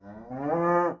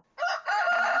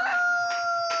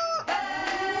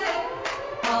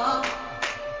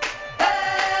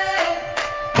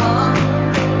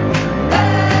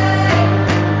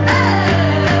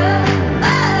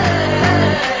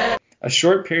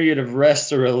short period of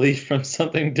rest or relief from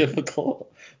something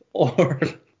difficult or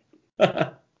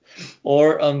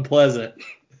or unpleasant.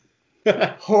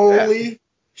 Holy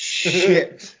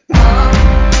shit. All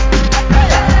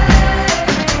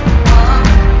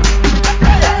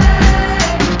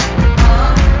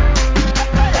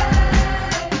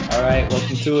right,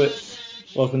 welcome to it.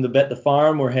 Welcome to Bet the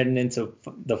Farm. We're heading into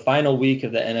the final week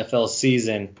of the NFL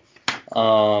season.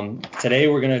 Today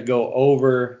we're going to go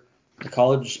over the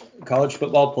college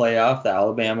football playoff, the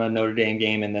Alabama Notre Dame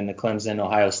game, and then the Clemson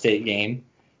Ohio State game.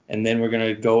 And then we're going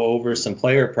to go over some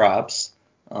player props,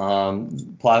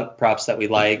 props that we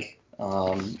like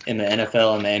in the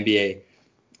NFL and the NBA.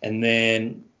 And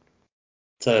then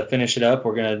to finish it up,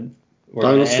 we're going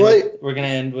to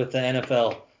end with the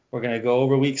NFL. We're going to go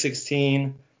over week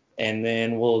 16, and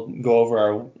then we'll go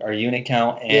over our unit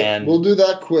count. And we'll do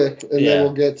that quick, and then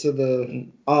we'll get to the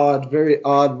very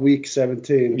odd week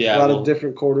 17. Yeah, a lot of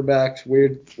different quarterbacks,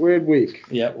 weird week.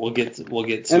 Yeah, we'll get to and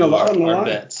a lot our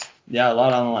bets. Yeah, a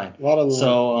lot on the line.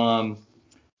 So,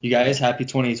 you guys, happy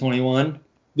 2021?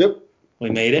 Yep. We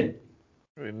made it.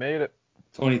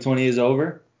 2020 is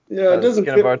over. Yeah, it doesn't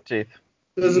feel, our teeth.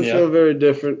 Doesn't feel very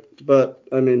different, but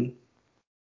I mean,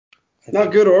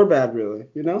 not good or bad, really.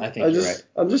 You know, I think you're right.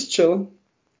 I'm just chilling.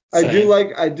 Same.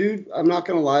 I'm not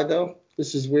gonna lie though.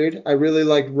 This is weird. I really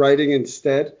like writing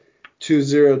instead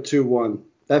 2021.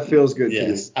 That feels good to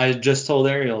me. I just told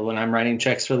Ariel when I'm writing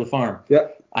checks for the farm.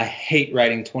 Yep. I hate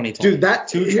writing 2020. Dude, that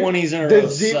 220s in a row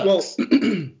sucks.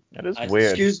 That is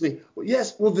weird. Excuse me.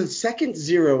 Yes. Well, the second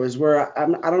 0 is where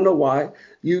I don't know why.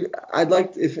 I'd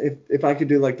like if I could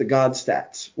do like the God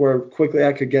stats where quickly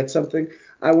I could get something.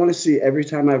 I want to see every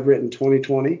time I've written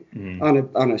 2020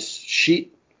 on a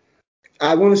sheet.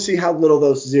 I want to see how little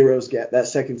those zeros get. That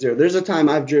second 0. There's a time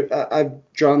I've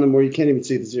drawn them where you can't even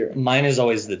see the 0. Mine is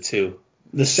always the 2.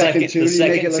 The second 2. The you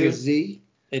make it like a Z.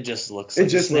 It just looks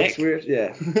like looks weird.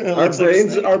 Yeah. our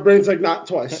our brains like not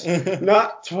twice.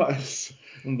 Not twice.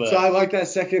 But, so I like that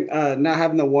second, not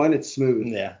having the 1, it's smooth.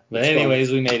 Yeah. But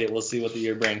anyways, we made it. We'll see what the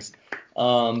year brings.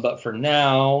 But for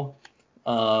now,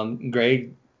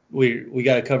 Greg, we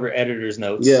got to cover editor's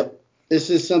notes. Yep. This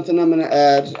is something I'm going to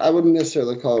add. I wouldn't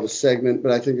necessarily call it a segment,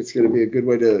 but I think it's going to be a good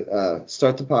way to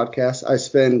start the podcast.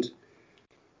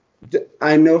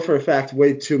 I know for a fact,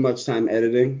 way too much time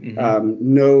editing.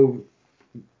 No,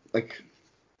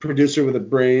 producer with a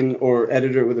brain or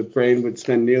editor with a brain would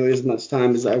spend nearly as much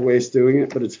time as I waste doing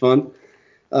it, but it's fun.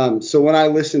 So when I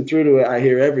listen through to it, I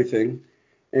hear everything.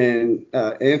 And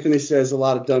Anthony says a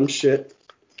lot of dumb shit.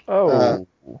 No,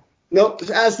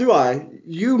 as do I.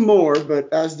 You more,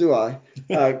 but as do I.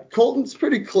 Colton's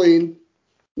pretty clean.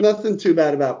 Nothing too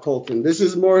bad about Colton. This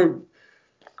is more,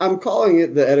 I'm calling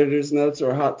it the editor's notes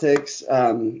or hot takes.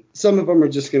 Some of them are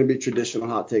just going to be traditional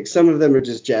hot takes. Some of them are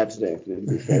just jabs at Anthony,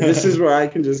 to be fair. This is where I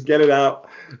can just get it out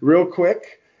real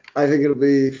quick. I think it'll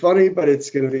be funny, but it's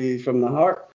going to be from the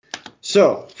heart.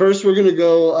 So, first we're going to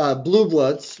go Blue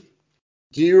Bloods.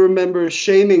 Do you remember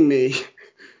shaming me?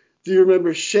 Saying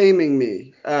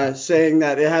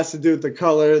that it has to do with the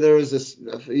color? There was this.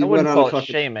 I wouldn't call it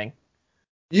shaming.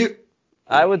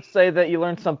 I would say that you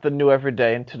learn something new every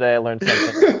day, and today I learned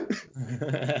something.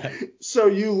 So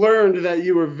you learned that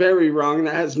you were very wrong, and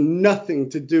that has nothing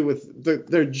to do with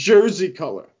their jersey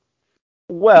color.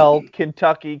 Well,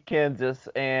 Kentucky, Kansas,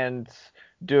 and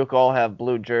Duke all have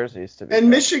blue jerseys. To be fair.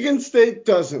 Michigan State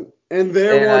doesn't. And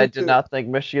I did not think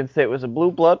Michigan State was a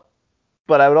blue blood,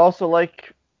 but I would also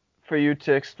like for you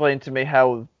to explain to me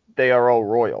how they are all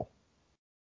royal.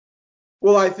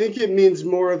 Well, I think it means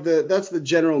more of that's the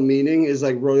general meaning is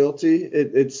like royalty.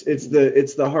 It's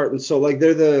the heart and soul. Like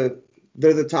they're the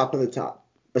top of the top,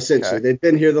 essentially. Okay. They've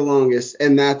been here the longest,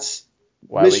 and that's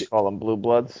why we call them blue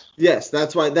bloods. Yes,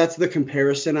 that's why. That's the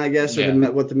comparison, I guess, or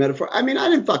what the metaphor. I mean, I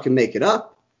didn't fucking make it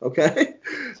up, okay?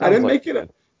 I didn't make it up.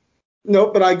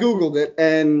 No, but I Googled it,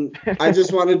 and I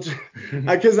just wanted to,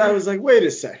 because I was like, wait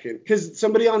a second, because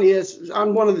somebody on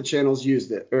one of the channels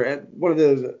used it, or at one of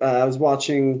the, I was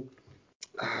watching,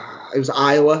 it was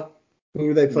Iowa. Who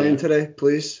were they playing today,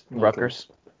 please? Rutgers.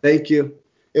 Thank you.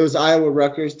 It was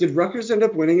Iowa-Rutgers. Did Rutgers end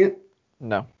up winning it?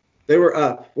 No. They were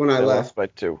up when I left. Lost by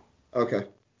 2. Okay.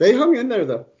 They hung in there,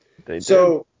 though. They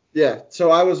did. So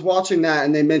I was watching that,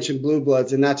 and they mentioned Blue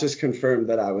Bloods, and that just confirmed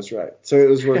that I was right. So it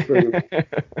was worth bringing.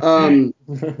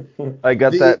 I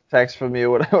got that text from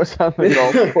you when I was on the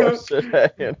golf course today,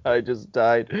 and I just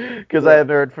died because I hadn't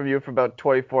heard from you for about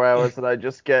 24 hours, and I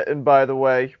just get, and by the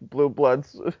way, Blue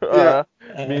Bloods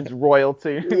means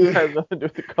royalty. It has nothing to do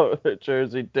with the color of their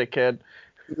jersey, dickhead.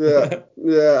 Yeah.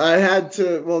 I had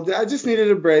to. Well, I just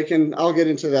needed a break, and I'll get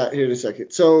into that here in a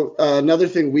second. So another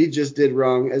thing we just did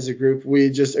wrong as a group, we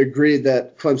just agreed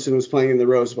that Clemson was playing in the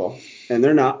Rose Bowl, and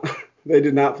they're not. They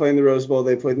did not play in the Rose Bowl.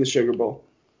 They played in the Sugar Bowl.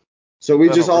 So we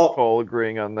I just don't all. recall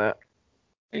agreeing on that.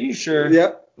 Are you sure?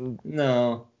 Yep.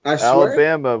 No. I swear.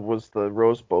 Alabama was the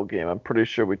Rose Bowl game. I'm pretty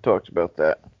sure we talked about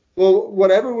that. Well,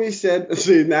 whatever we said.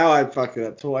 See, now I fucked it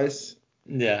up twice.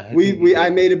 Yeah. I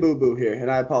made a boo boo here, and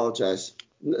I apologize.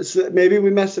 So maybe we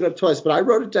messed it up twice, but I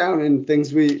wrote it down in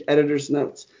things we editor's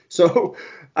notes. So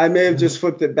I may have just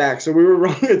flipped it back. So we were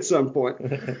wrong at some point.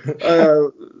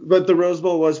 But the Rose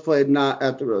Bowl was played not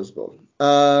at the Rose Bowl.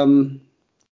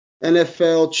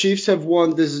 NFL Chiefs have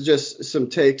won. This is just some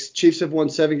takes. Chiefs have won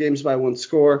 7 games by 1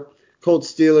 score.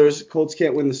 Colts Steelers. Colts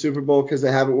can't win the Super Bowl because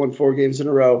they haven't won 4 games in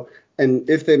a row. And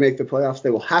if they make the playoffs, they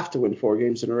will have to win 4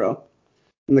 games in a row.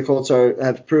 And the Colts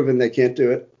have proven they can't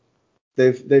do it.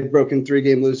 They've broken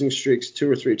 3-game losing streaks 2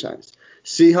 or 3 times.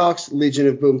 Seahawks, Legion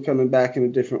of Boom coming back in a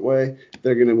different way.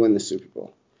 They're going to win the Super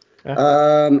Bowl.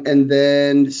 Yeah. And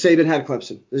then Saban had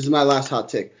Clemson. This is my last hot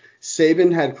take.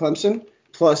 Saban had Clemson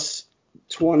plus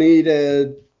 20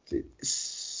 to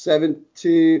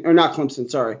 17, or not Clemson,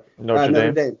 sorry.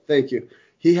 Notre Dame. Thank you.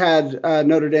 He had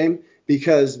Notre Dame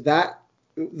because the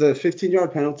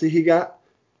 15-yard penalty he got,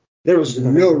 there was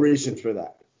no reason for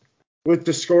that. With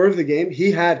the score of the game,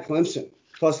 he had Clemson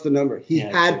plus the number. He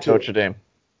had to. Notre Dame.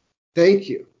 Thank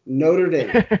you. Notre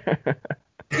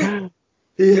Dame.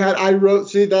 He had. I wrote.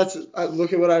 See, that's.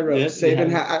 Look at what I wrote. Yeah,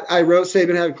 Saban. I wrote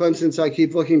Saban had Clemson, so I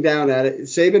keep looking down at it.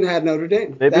 Saban had Notre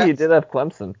Dame. Maybe he did have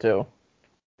Clemson too.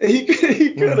 He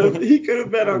could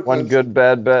have bet on Clemson. One good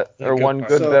bad bet, or one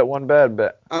good bet, one bad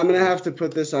bet. I'm gonna have to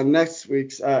put this on next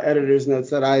week's editor's notes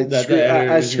that I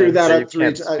screwed that up. You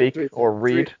can't speak or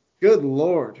read. Good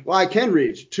Lord. Well, I can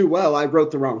read too well. I wrote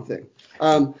the wrong thing.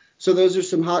 So those are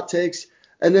some hot takes.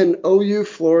 And then OU,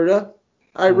 Florida.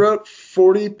 I wrote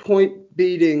 40-point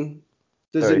beating.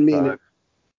 Does 35. It mean it?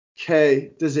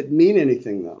 Okay. Does it mean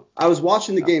anything, though? I was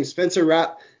watching the game. Spencer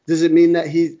Rapp, does it mean that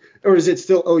or is it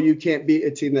still OU can't beat a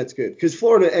team that's good? Because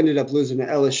Florida ended up losing to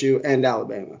LSU and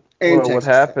Alabama. And what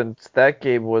happened, that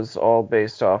game was all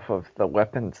based off of the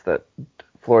weapons that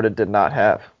Florida did not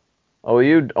have.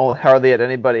 OU hardly had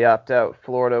anybody opt out.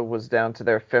 Florida was down to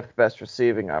their 5th best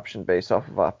receiving option based off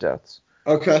of opt-outs.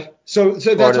 Okay. So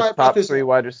that's why I top 3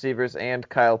 wide receivers and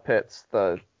Kyle Pitts,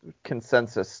 the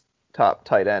consensus top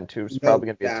tight end, who's probably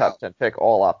going to be a top 10 pick,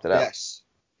 all opted out.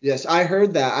 Yes, I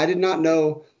heard that. I did not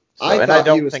know. I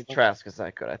don't think Trask is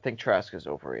that good. I think Trask is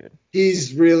overrated.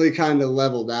 He's really kind of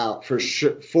leveled out for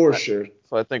sure. So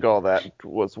I think all that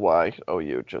was why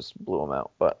OU just blew him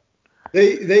out, but.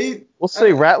 We'll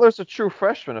see. Rattler's a true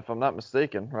freshman, if I'm not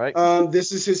mistaken, right?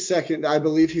 This is his second. I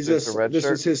believe he's a red this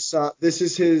shirt? This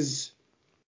is his.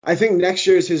 I think next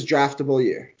year is his draftable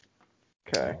year.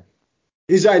 Okay.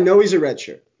 I know he's a red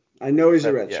shirt. I know he's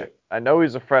a red shirt. I know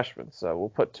he's a freshman, so we'll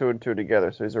put 2 and 2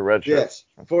 together. So he's a red shirt. Yes,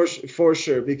 for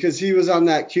sure, because he was on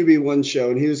that QB1 show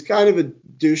and he was kind of a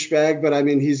douchebag, but I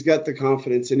mean he's got the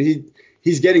confidence and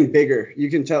he's getting bigger. You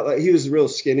can tell he was real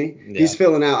skinny. Yeah. He's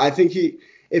filling out. I think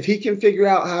if he can figure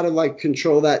out how to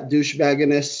control that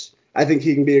douchebagginess, I think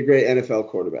he can be a great NFL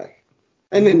quarterback.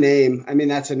 And the name, I mean,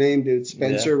 that's a name, dude.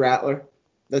 Spencer Rattler.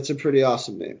 That's a pretty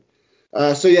awesome name.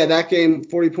 That game,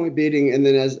 40-point beating, and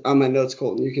then as on my notes,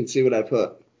 Colton, you can see what I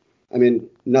put. I mean,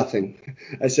 nothing.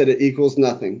 I said it equals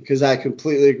nothing because I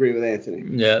completely agree with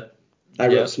Anthony. Yeah. I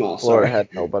wrote small. Florida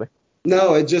had nobody.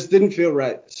 No, it just didn't feel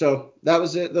right. So that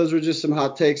was it. Those were just some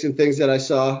hot takes and things that I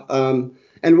saw.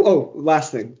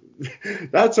 Last thing.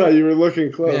 That's why you were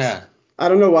looking close. Yeah. I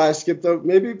don't know why I skipped over.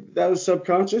 Maybe that was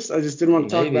subconscious. I just didn't want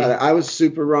to talk about it. I was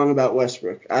super wrong about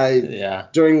Westbrook.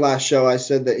 During last show, I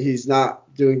said that he's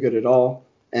not doing good at all.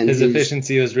 And his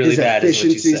efficiency was really bad. His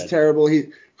efficiency is terrible.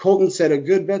 Colton said a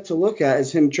good bet to look at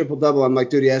is him triple-double. I'm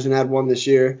like, dude, he hasn't had one this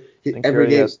year. Every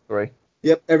game. Has 3.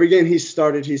 Yep, every game he's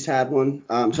started, he's had one.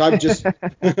 So I've just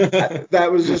that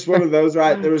was just one of those,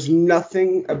 right? There was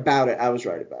nothing about it I was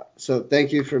right about. So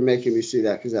thank you for making me see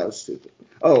that because that was stupid.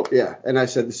 Oh, yeah, and I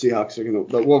said the Seahawks are going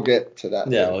to – but we'll get to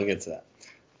that. Yeah, we'll get to that.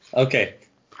 Okay,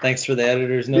 thanks for the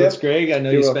editor's notes, Greg. I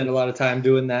know you spend a lot of time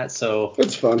doing that, so –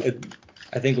 it's fun.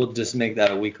 I think we'll just make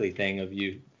that a weekly thing of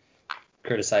you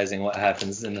criticizing what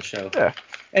happens in the show. Yeah.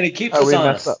 And it keeps us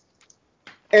honest.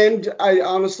 And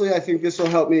I think this will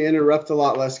help me interrupt a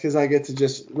lot less because I get to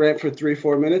just rant for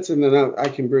 3-4 minutes and then I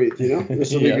can breathe,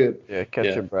 This will be good. Yeah,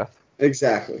 catch your breath.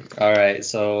 Exactly. All right,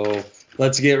 so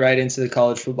let's get right into the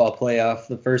college football playoff.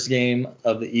 The first game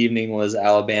of the evening was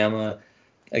Alabama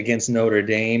against Notre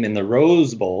Dame in the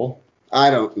Rose Bowl. I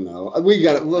don't know. We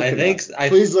got to look it up.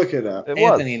 Please look it up.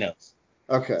 Anthony knows.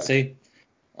 Okay. See?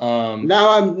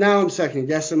 Now I'm second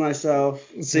guessing myself.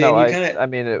 See, no, and I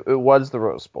mean, it was the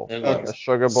Rose Bowl. It was. The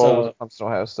Sugar Bowl comes to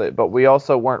Ohio State. But we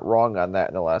also weren't wrong on that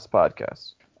in the last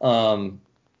podcast.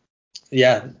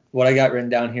 Yeah, what I got written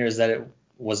down here is that it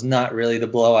was not really the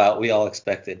blowout we all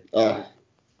expected.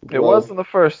 It was in the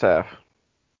first half.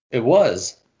 It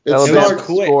was. Alabama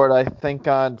scored, I think,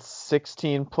 on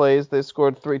 16 plays. They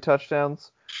scored 3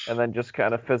 touchdowns and then just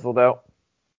kind of fizzled out.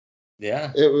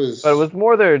 Yeah. It was. But it was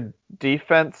more their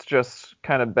defense just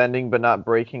kind of bending but not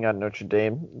breaking on Notre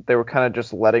Dame. They were kind of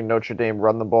just letting Notre Dame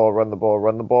run the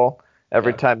ball.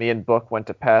 Every time Ian Book went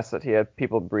to pass it, he had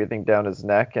people breathing down his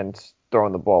neck and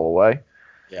throwing the ball away.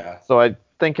 Yeah. So I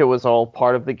think it was all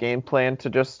part of the game plan to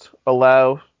just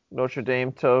allow Notre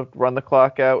Dame to run the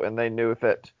clock out, and they knew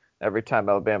that every time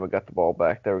Alabama got the ball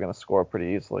back, they were going to score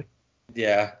pretty easily.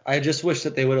 Yeah, I just wish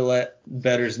that they would have let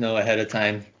bettors know ahead of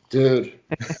time. Dude,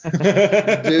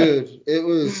 it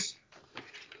was.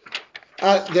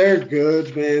 They're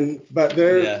good, man, but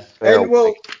they're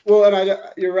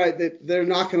you're right. They're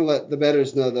not going to let the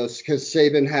bettors know those because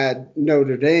Saban had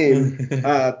Notre Dame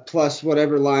plus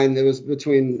whatever line there was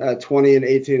between 20 and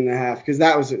 18.5 because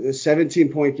that was a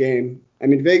 17-point game. I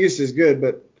mean, Vegas is good,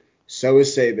 but so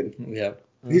is Saban. Yep.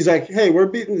 He's like, hey, we're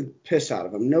beating the piss out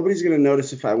of them. Nobody's gonna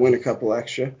notice if I win a couple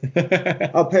extra.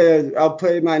 I'll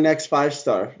pay my next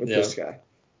 5-star with this guy.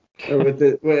 Or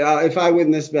if I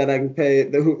win this bet, I can pay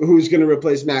who's gonna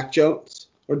replace Mac Jones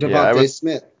or Devontae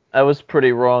Smith. I was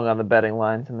pretty wrong on the betting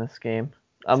lines in this game.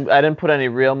 I didn't put any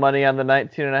real money on the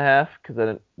 19.5 because I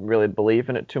didn't really believe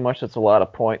in it too much. It's a lot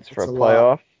of points for a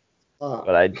playoff.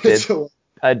 But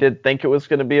I did think it was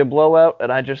going to be a blowout,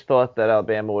 and I just thought that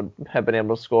Alabama would have been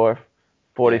able to score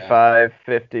 45,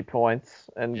 50 points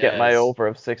and get my over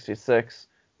of 66,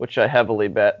 which I heavily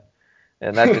bet.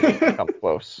 And that didn't even come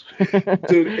close.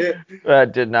 Dude,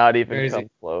 that did not even come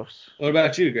close. What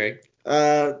about you, Greg?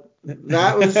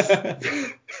 That was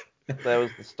that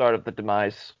was the start of the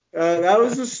demise. That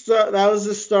was the start. That was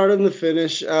the start and the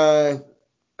finish.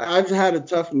 I've had a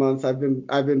tough month. I've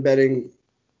been betting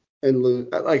and lose.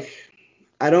 Like,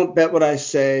 I don't bet what I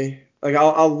say. Like,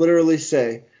 I'll literally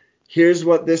say, here's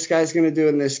what this guy's going to do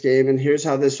in this game, and here's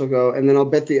how this will go, and then I'll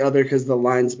bet the other because the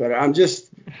line's better.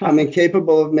 I'm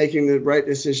incapable of making the right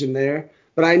decision there,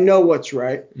 but I know what's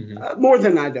right. More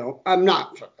than I don't.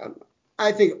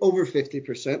 I think over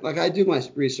 50%. Like, I do my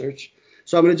research.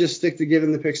 So I'm going to just stick to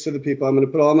giving the picks to the people. I'm going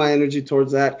to put all my energy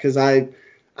towards that because I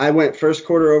went first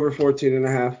quarter over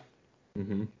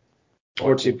 14.5.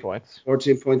 14 points.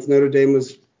 14 points. Notre Dame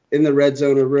was in the red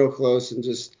zone or real close and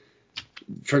just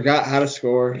forgot how to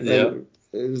score. Yeah.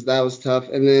 That was tough.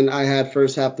 And then I had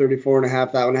first half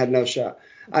 34.5. That one had no shot.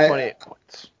 28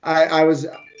 points. I was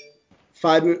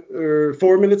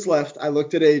 4 minutes left. I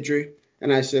looked at Adri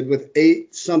and I said, with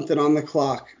 8 something on the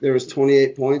clock, there was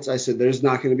 28 points. I said, there's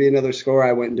not going to be another score.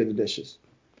 I went and did the dishes.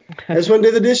 I just went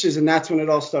and did the dishes, and that's when it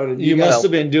all started. You must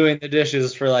have been doing the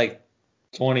dishes for like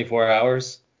 24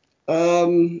 hours.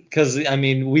 Because, I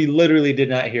mean, we literally did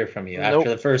not hear from you after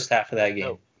the first half of that game.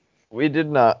 Nope. We did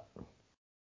not.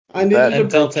 I needed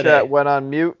until today. Chat went on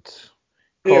mute.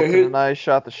 Colton and I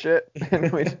shot the shit,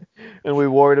 and we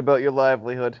worried about your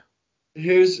livelihood.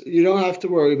 You don't have to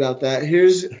worry about that.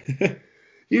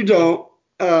 You don't.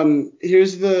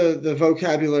 Here's the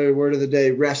vocabulary word of the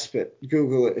day, respite.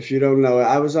 Google it if you don't know it.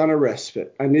 I was on a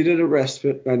respite. I needed a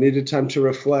respite. I needed time to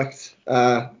reflect.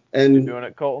 And you doing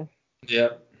it, Colton?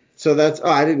 Yep. So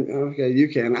I didn't. Okay, you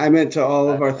can. I meant to all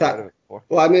of our thousands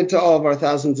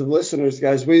of listeners,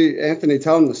 guys. Anthony,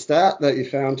 tell them the stat that you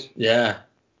found. Yeah.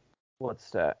 What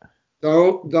stat?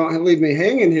 Don't leave me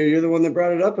hanging here. You're the one that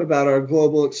brought it up about our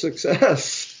global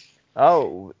success.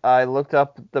 Oh, I looked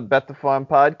up the Bet the Farm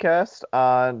podcast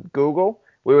on Google.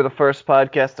 We were the first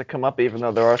podcast to come up, even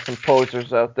though there are some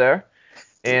posers out there.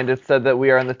 And it said that we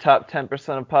are in the top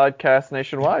 10% of podcasts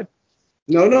nationwide.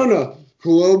 No.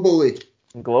 Globally.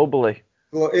 In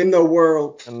the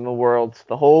world.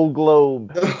 The whole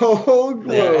globe. The whole globe.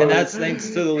 Yeah, and that's thanks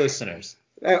to the listeners.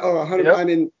 100. Yep. I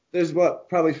mean, there's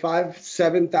probably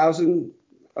 7,000,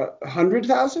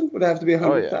 100,000? Would it have to be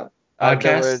 100,000? Oh, yeah.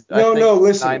 Podcasts? No,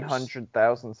 listeners.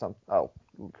 900,000 something. Oh,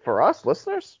 for us,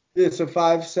 listeners? Yeah, so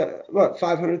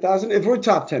 500,000? If we're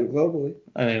top 10 globally.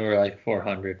 I mean, we're like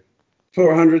 400.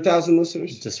 400,000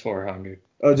 listeners? Just 400.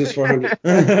 Oh, just 400.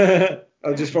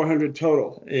 Just 400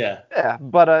 total. Yeah. Yeah,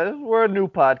 but we're a new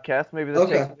podcast. Maybe that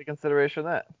takes into consideration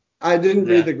that. I didn't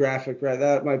read the graphic right.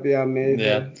 That might be on me.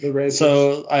 Yeah. The ratings.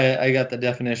 So I got the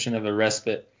definition of a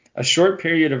respite. A short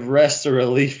period of rest or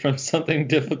relief from something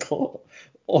difficult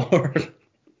or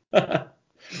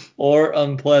Or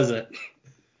unpleasant.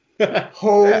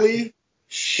 Holy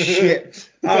shit.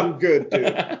 I'm good,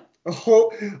 dude.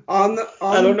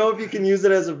 I don't know if you can use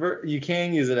it as a verb. You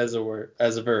can use it as a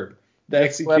verb. The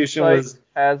execution Website was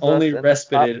has only us in the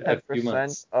respited top a few 10%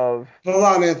 months. of Hold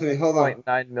on, Anthony. Hold on.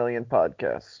 0.9 million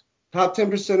podcasts. Top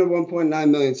 10% of 1.9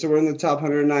 million. So we're in the top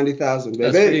 190,000, baby.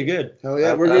 That's pretty good. Hell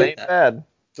yeah, we're That good. ain't bad.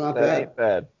 It's not That bad. ain't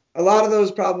bad. A lot of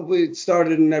those probably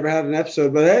started and never had an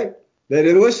episode, but hey, they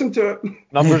didn't listen to it.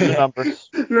 Numbers are numbers.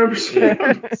 Numbers are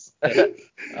numbers.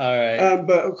 All right.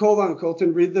 But hold on,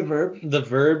 Colton, read the verb.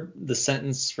 The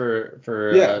sentence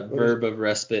for Yeah. verb of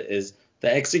respite is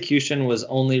the execution was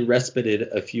only respited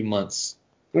a few months.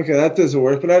 Okay, that doesn't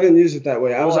work, but I didn't use it that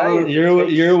way. I was on your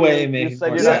way You makes said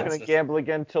more you're not sense. going to gamble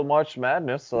again until March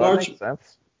Madness, so March- that makes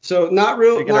sense. So not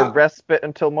real. You're going to respite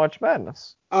until March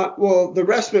Madness. Well, the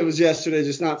respite was yesterday,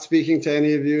 just not speaking to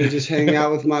any of you and just hanging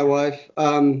out with my wife.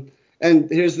 And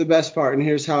here's the best part, and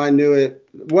here's how I knew it.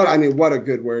 What a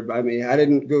good word by me. I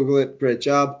didn't Google it. Great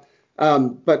job.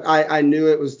 But I knew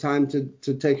it was time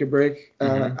to take a break.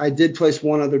 I did place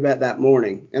one other bet that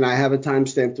morning, and I have a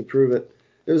timestamp to prove it.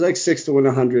 It was like 6 to win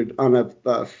 100 on a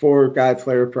 4-guy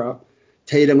player prop.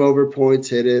 Tatum over points,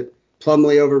 hit it.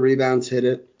 Plumlee over rebounds, hit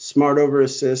it. Smart over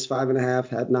assists, 5.5,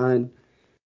 had 9.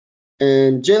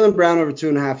 And Jaylen Brown over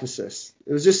 2.5 assists.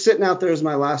 It was just sitting out there as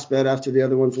my last bet after the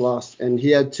other ones lost. And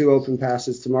he had 2 open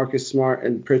passes to Marcus Smart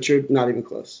and Pritchard, not even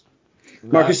close.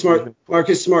 Marcus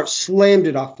Smart slammed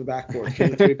it off the backboard. For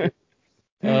the 3-point.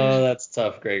 Oh, that's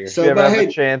tough, Gregor. If you ever have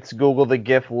a chance, Google the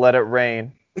GIF "Let It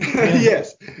Rain."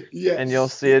 Yes. And you'll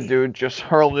see a dude just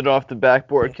hurl it off the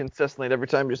backboard consistently, and every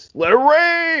time just "Let it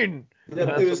rain." Yeah, and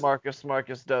that's what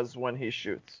Marcus does when he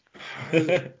shoots.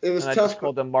 It was and tough. I just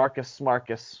called him Marcus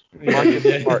Smarkus.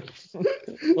 Yeah. Smart.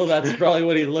 Well, that's probably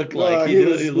what he looked like. He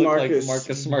looked like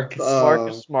Marcus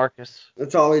Marcus. Marcus.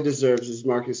 That's all he deserves is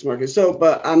Marcus Marcus. So,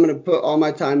 but I'm going to put all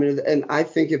my time into it, and I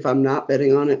think if I'm not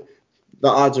betting on it, the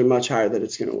odds are much higher that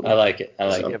it's going to win. I like it.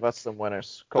 Give us some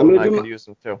winners. Colton and I could use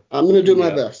them too. I'm going to do my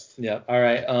best. Yeah. All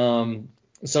right.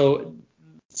 So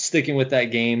sticking with that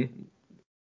game,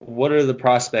 what are the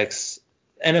prospects,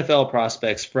 NFL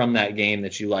prospects from that game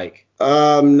that you like?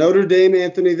 Notre Dame,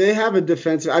 Anthony, they have a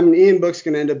defensive. I mean, Ian Book's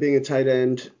going to end up being a tight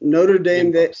end. Notre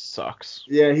Dame, Book sucks.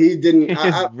 Yeah, he didn't.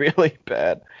 He's really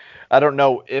bad. I don't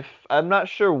know if I'm not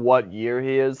sure what year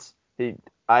he is.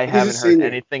 I haven't heard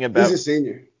anything about. He's a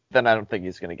senior. Then I don't think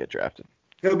he's going to get drafted.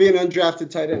 He'll be an undrafted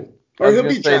tight end. Or he'll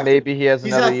be drafted. Maybe he has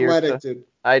another year. He's athletic, dude.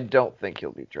 I don't think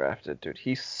he'll be drafted, dude.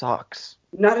 He sucks.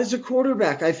 Not as a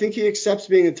quarterback. I think he accepts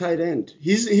being a tight end.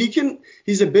 He's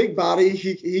a big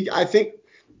body. I think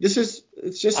it's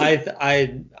just.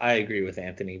 I agree with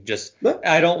Anthony.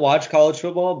 I don't watch college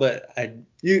football, but I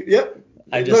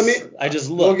just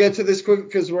look. We'll get to this quick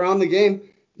because we're on the game.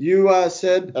 You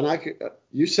said, and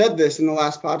you said this in the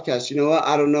last podcast. You know what?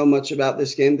 I don't know much about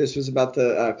this game. This was about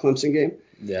the Clemson game.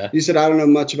 Yeah. You said I don't know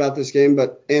much about this game,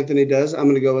 but Anthony does. I'm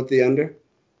going to go with the under.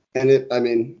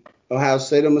 And Ohio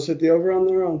State almost hit the over on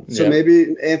their own. So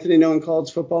maybe Anthony, knowing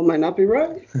college football, might not be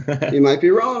right. He might be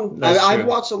wrong. I've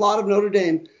watched a lot of Notre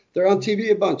Dame. They're on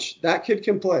TV a bunch. That kid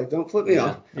can play. Don't flip me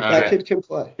off. That kid can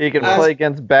play. He can play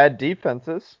against bad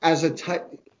defenses. As a tight.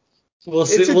 We'll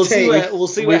see what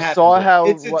happens. We saw how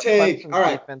it's a take. Clemson's All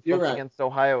right, defense you're looked right. against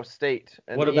Ohio State,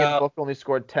 and what Ian about Book only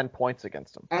scored 10 points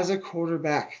against him. As a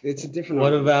quarterback, it's a different.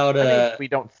 What argument.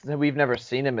 about we've never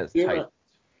seen him as tight. Right.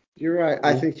 You're right.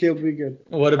 I think he'll be good.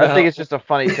 What about? I think it's just a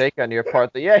funny take on your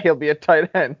part that he'll be a tight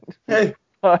end. Hey,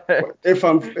 if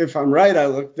I'm right, I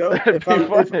look dope.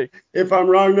 If I'm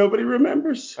wrong, nobody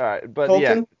remembers. All right, but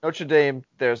Colton? Notre Dame,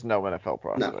 there's no NFL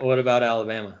prospect. No. What about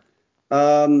Alabama?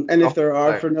 And if there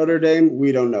are for Notre Dame,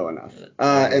 we don't know enough.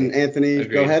 And Anthony,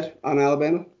 Agreed. Go ahead on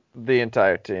Alabama. The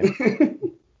entire team.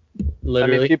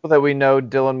 Literally. I mean, people that we know: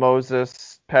 Dylan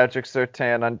Moses, Patrick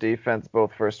Surtain on defense,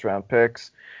 both first-round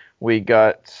picks. We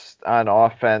got on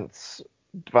offense.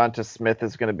 Devonta Smith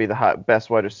is going to be the best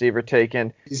wide receiver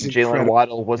taken. Jalen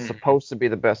Waddle was supposed to be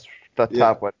the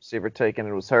top wide receiver taken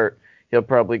and was hurt. He'll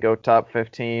probably go top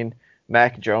 15.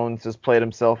 Mac Jones has played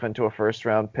himself into a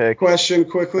first-round pick. Question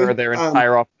quickly. Or their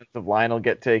entire offensive line will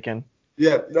get taken.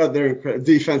 Yeah, they're incredible.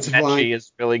 Defensive line. Mechie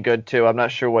is really good too. I'm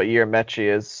not sure what year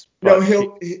Mechie is. No,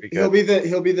 he'll be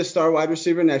the star wide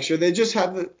receiver next year. They just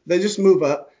move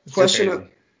up.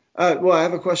 I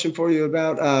have a question for you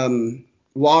about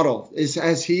Waddle.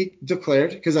 Has he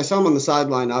declared? Because I saw him on the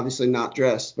sideline, obviously not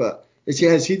dressed, but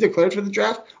has he declared for the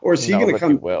draft, or is he going to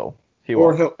come? He will. He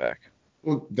won't come back.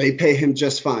 Well, they pay him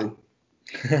just fine.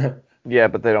 Yeah,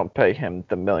 but they don't pay him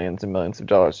the millions and millions of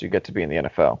dollars you get to be in the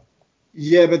NFL.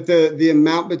 Yeah, but the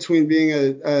amount between being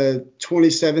a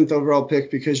 27th overall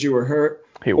pick because you were hurt,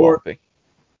 He won't be.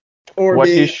 or What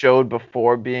being he showed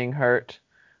before being hurt,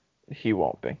 he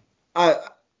won't be.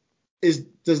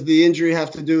 does the injury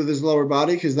have to do with his lower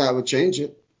body? Because that would change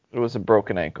it. It was a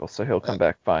broken ankle, so he'll come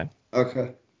back fine.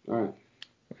 Okay, all right.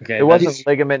 Okay, It wasn't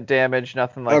ligament damage,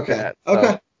 nothing like that. So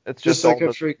Okay. it's just like all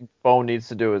a freak. the bone needs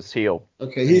to do is heal.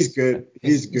 Okay, he's good.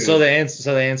 He's good. So the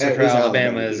answer for Is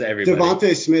Alabama is everybody.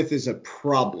 Devontae Smith is a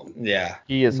problem. Yeah.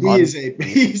 He's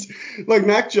like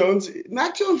Mac Jones.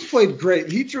 Mac Jones played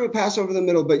great. He threw a pass over the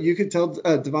middle, but you could tell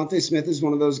Devontae Smith is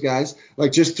one of those guys.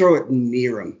 Like, just throw it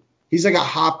near him. He's like a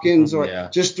Hopkins, or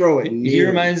just throw it near him. He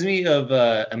reminds me of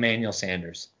Emmanuel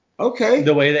Sanders. Okay.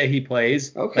 The way that he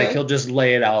plays, okay. like he'll just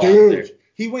lay it all out there.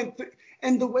 He went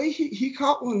and the way he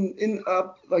caught one in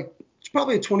like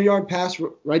probably a 20-yard pass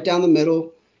right down the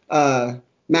middle.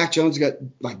 Mac Jones got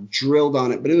like drilled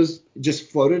on it, but it was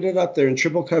just floated it up there in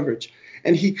triple coverage.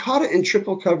 And he caught it in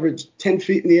triple coverage 10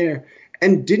 feet in the air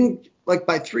and didn't, like,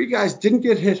 by three guys, didn't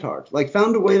get hit hard. Like,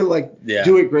 found a way to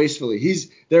do it gracefully.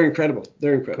 They're incredible.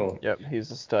 They're incredible. Cool. Yep,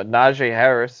 he's a stud. Najee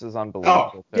Harris is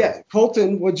unbelievable. Oh, yeah.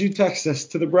 Colton, what'd you text us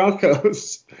to the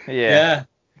Broncos? Yeah.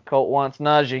 Colt wants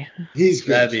Najee. He's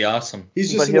good. That'd be awesome.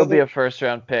 But he'll be a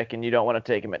first-round pick, and you don't want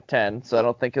to take him at 10, so I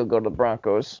don't think he'll go to the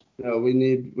Broncos. No,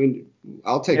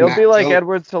 I'll take He'll Mac be like Jones.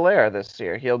 Edwards-Helaire this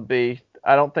year.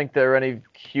 I don't think there are any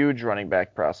huge running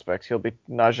back prospects.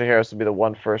 Najee Harris will be the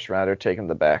one first-rounder taking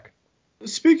the back.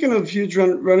 Speaking of huge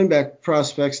running back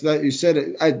prospects that you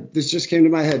said, this just came to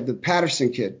my head. The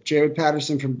Patterson kid, Jared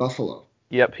Patterson from Buffalo.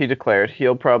 Yep, he declared.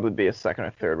 He'll probably be a second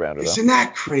or third rounder, though. Isn't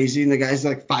that crazy? And the guy's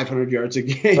like 500 yards a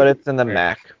game. But it's in the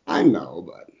MAC. I know,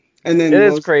 but and then it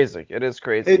is crazy. It is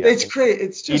crazy. It's crazy.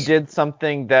 It's just he did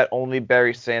something that only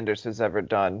Barry Sanders has ever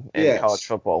done in college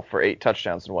football for 8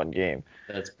 touchdowns in one game.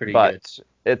 That's pretty good. But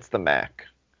it's the MAC.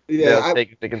 Yeah,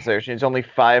 take into consideration. He's only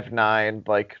 5'9",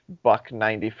 like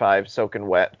 $195, soaking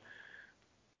wet.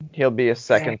 He'll be a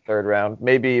second, third round,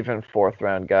 maybe even fourth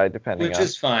round guy, depending Which on.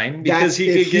 is fine because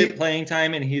he could get playing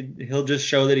time and he'll just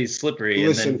show that he's slippery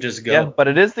and then just go. Yeah, but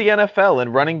it is the NFL,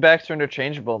 and running backs are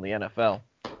interchangeable in the NFL.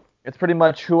 It's pretty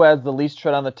much who has the least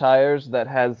tread on the tires that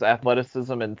has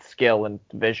athleticism and skill and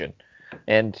vision.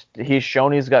 And he's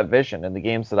shown he's got vision in the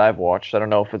games that I've watched. I don't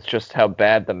know if it's just how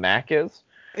bad the MAC is.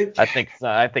 I think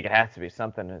it has to be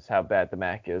something is how bad the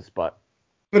MAC is, but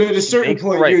at a certain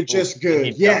point you're just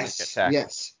good. Yes.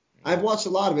 I've watched a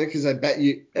lot of it because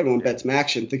everyone bets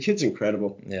Maction. The kid's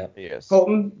incredible. Yeah, he is.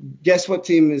 Colton, guess what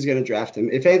team is going to draft him?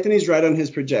 If Anthony's right on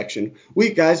his projection,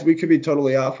 we could be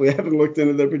totally off. We haven't looked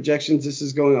into their projections. This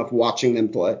is going off watching them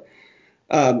play.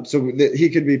 He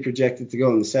could be projected to go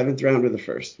in the 7th round or the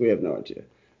 1st. We have no idea.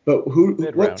 But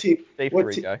what team?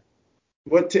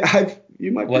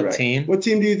 You might be right. Team? What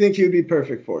team do you think he would be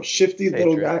perfect for? Shifty Patriots.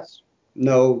 little guy?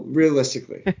 No,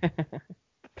 realistically.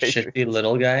 Shifty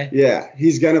little guy? Yeah,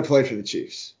 he's going to play for the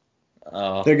Chiefs.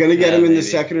 Oh, they're going to get him in the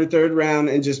 2nd or 3rd round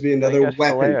and just be another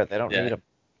weapon. They don't need him.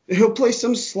 He'll play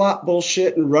some slot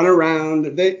bullshit and run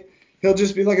around. He'll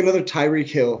just be like another Tyreek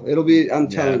Hill. It'll be, I'm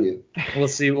telling you. We'll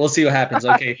see what happens.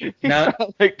 Okay. Now,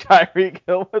 like Tyreek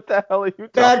Hill, what the hell are you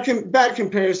talking? Bad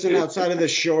comparison outside of the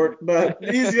short, but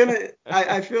he's gonna.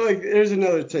 I feel like there's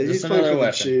another take. He's playing for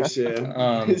the Chiefs,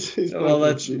 yeah. Well,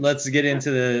 let's get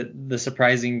into the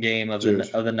surprising game of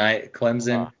the night.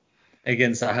 Clemson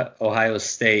against Ohio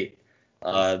State.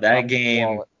 That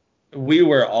game, we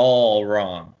were all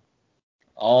wrong.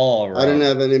 I didn't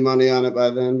have any money on it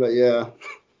by then, but yeah.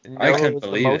 I couldn't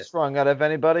believe it. Most wrong out of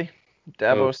anybody?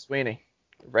 Dabo Sweeney.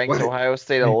 Ranked Ohio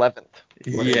State 11th.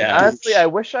 Yeah. Honestly, I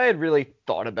wish I had really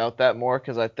thought about that more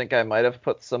because I think I might have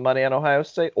put some money on Ohio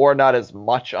State or not as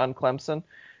much on Clemson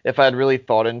if I had really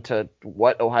thought into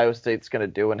what Ohio State's going to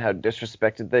do and how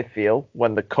disrespected they feel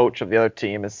when the coach of the other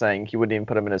team is saying he wouldn't even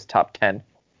put them in his top 10.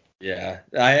 Yeah,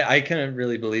 I couldn't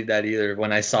really believe that either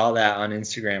when I saw that on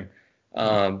Instagram.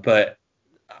 But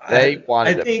I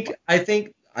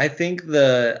think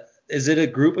is it a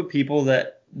group of people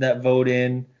that vote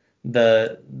in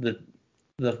the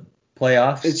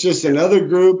playoffs? It's just another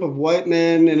group of white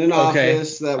men in an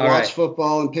office that watch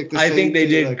football and pick the same I think they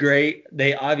team. did great.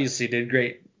 They obviously did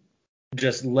great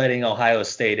just letting Ohio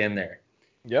State in there.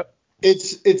 Yep.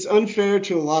 It's unfair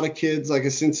to a lot of kids like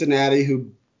a Cincinnati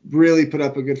who really put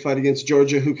up a good fight against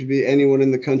Georgia, who could be anyone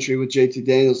in the country with JT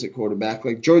Daniels at quarterback.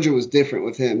 Like Georgia was different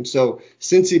with him. So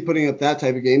Cincy putting up that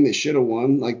type of game, they should have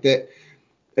won. Like that,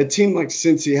 a team like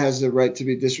Cincy has the right to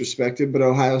be disrespected, but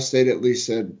Ohio State at least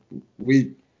said,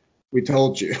 we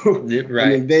told you. Right.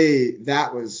 I mean,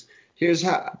 here's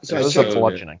how. So it was a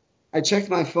bludgeoning. I checked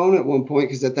my phone at one point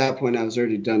because at that point I was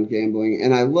already done gambling,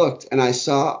 and I looked and I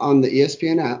saw on the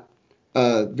ESPN app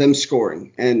them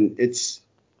scoring, and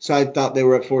so I thought they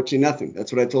were at 14-0.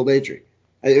 That's what I told Adri.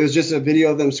 It was just a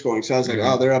video of them scoring, so I was like,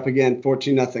 oh, they're up again,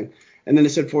 14-0, and then it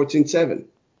said 14-7.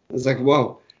 I was like,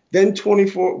 whoa. Then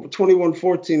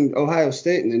 21-14 Ohio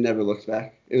State, and they never looked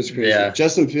back. It was crazy. Yeah.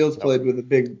 Justin Fields played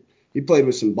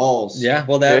with some balls. Yeah,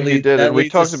 well, he did. And we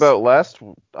talked us... about last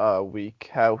week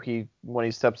how when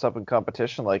he steps up in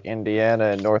competition like Indiana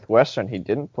and Northwestern, he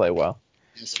didn't play well.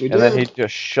 Yes, we did. And then he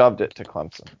just shoved it to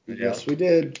Clemson. Yes, we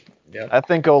did. Yep. I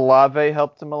think Olave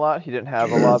helped him a lot. He didn't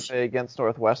have Olave against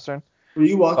Northwestern. Were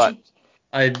you watching?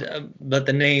 But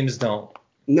the names don't.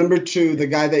 Number 2, the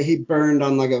guy that he burned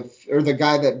on the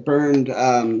guy that burned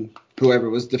whoever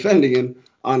was defending him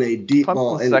on a deep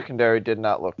ball. Clemson's secondary did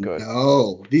not look good.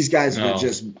 No, these guys were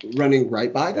just running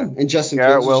right by them. And Justin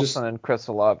Garrett Fields Wilson and Chris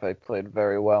Olave played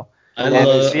very well.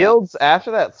 And Fields,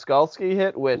 after that Skalski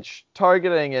hit, which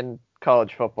targeting in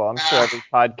college football, I'm sure every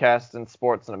podcast in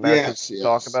sports in America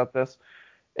talk about this,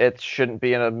 it shouldn't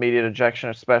be an immediate ejection,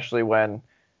 especially when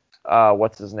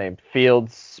what's his name?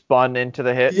 Fields spun into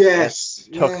the hit.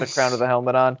 Took the crown of the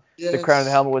helmet on. Yes. The crown of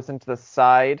the helmet was into the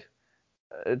side.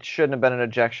 It shouldn't have been an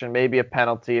ejection. Maybe a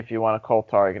penalty if you want to call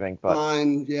targeting, but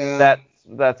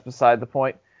that's beside the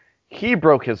point. He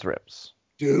broke his ribs.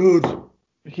 Dude.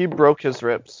 He broke his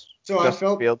ribs. So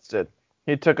Justin Fields did.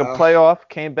 He took a playoff,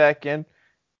 came back in,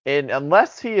 and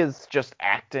unless he is just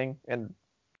acting,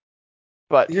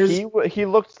 but he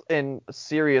looked in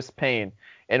serious pain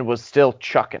and was still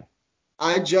chucking.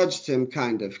 I judged him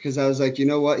kind of because I was like, you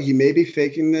know what? He may be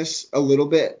faking this a little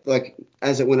bit, like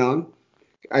as it went on.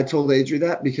 I told Adri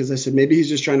that because I said maybe he's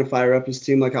just trying to fire up his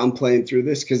team like I'm playing through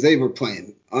this because they were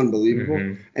playing unbelievable.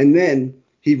 Mm-hmm. And then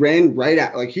he ran right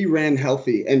out, like he ran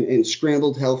healthy and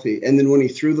scrambled healthy. And then when he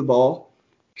threw the ball,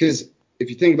 because if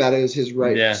you think about it, it was his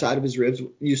right side of his ribs.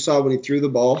 You saw when he threw the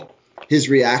ball, his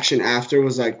reaction after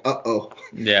was like, uh-oh.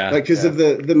 Yeah. Like because of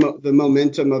the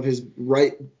momentum of his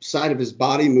right side of his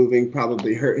body moving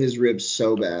probably hurt his ribs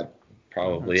so bad.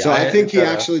 Probably. So I think he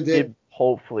actually did. He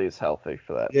hopefully is healthy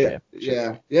for that game.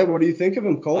 Yeah. What do you think of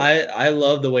him, Cole? I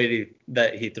love the way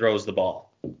that he throws the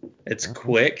ball. It's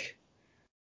quick.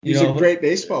 He's a great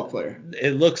baseball player.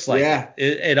 It looks like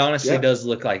it honestly does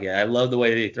look like it. I love the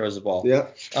way that he throws the ball. Yeah.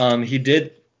 He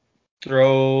did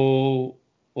throw.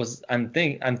 I'm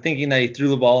thinking that he threw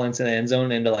the ball into the end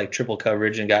zone into like triple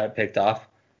coverage and got it picked off.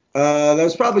 That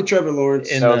was probably Trevor Lawrence.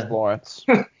 That was Lawrence.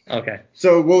 Okay.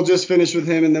 So we'll just finish with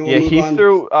him and then we'll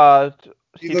move on.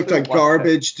 He looked like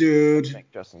garbage, dude. I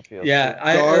think Justin Fields.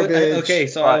 Yeah, garbage. Okay,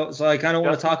 so I kind of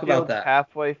want to talk about that.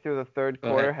 Halfway through the third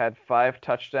quarter, had 5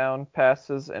 touchdown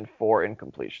passes and 4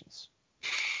 incompletions.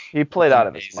 He played out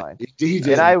of his mind. He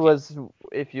did. And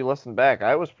if you listen back,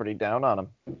 I was pretty down on him.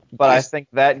 But I think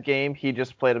that game, he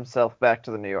just played himself back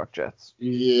to the New York Jets.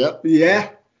 Yep. Yeah.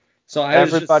 So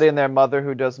everybody and their mother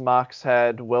who does mocks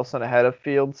had Wilson ahead of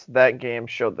Fields. That game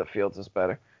showed that Fields is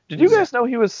better. Did you guys know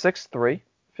he was 6'3",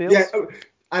 Fields? Yeah,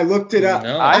 I looked it up.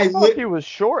 No. I thought he was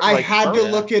short. I had to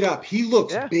look it up. He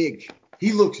looks big.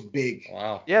 He looks big.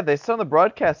 Wow. Yeah, they said on the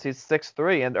broadcast he's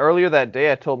 6'3", and earlier that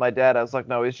day I told my dad, I was like,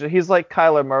 no, he's like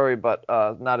Kyler Murray, but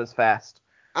not as fast.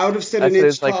 I would have said an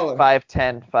inch taller. Like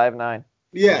 5'10", 5'9".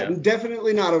 Yeah,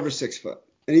 definitely not over 6 foot.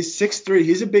 And he's 6'3".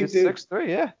 He's a big dude. 6'3",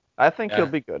 yeah. I think he'll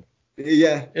be good.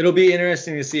 Yeah. It'll be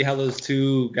interesting to see how those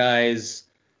two guys,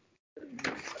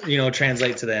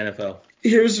 translate to the NFL.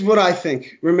 Here's what I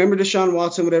think. Remember Deshaun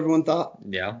Watson, what everyone thought?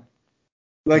 Yeah.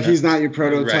 Like he's not your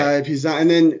prototype. Right. He's not.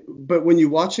 But when you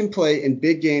watch him play in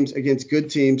big games against good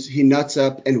teams, he nuts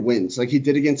up and wins. Like he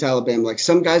did against Alabama. Like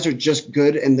some guys are just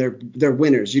good and they're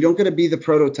winners. You don't got to be the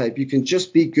prototype. You can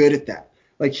just be good at that.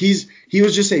 Like he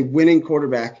was just a winning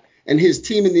quarterback, and his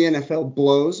team in the NFL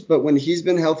blows. But when he's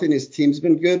been healthy and his team's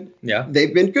been good,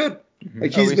 they've been good.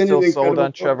 Like he's been still sold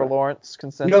on Trevor Lawrence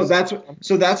consensus. No,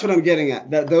 that's what I'm getting at.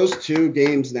 That those 2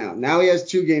 games now. Now he has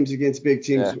 2 games against big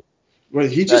teams. Yeah. Where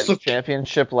he just looked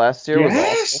championship last year was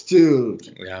awesome.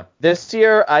 Dude. Yeah. This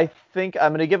year, I think I'm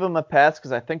going to give him a pass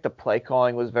because I think the play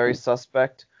calling was very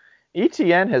suspect.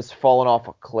 ETN has fallen off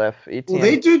a cliff. ETN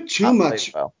they do too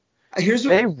much. Well.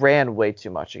 They ran way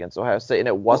too much against Ohio State, and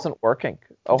it wasn't working.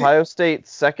 Ohio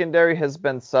State's secondary has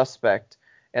been suspect,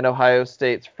 and Ohio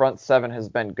State's front 7 has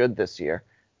been good this year,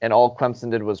 and all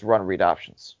Clemson did was run read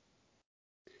options.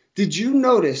 Did you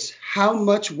notice how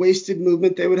much wasted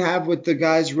movement they would have with the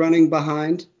guys running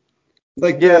behind?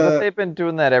 But they've been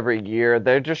doing that every year.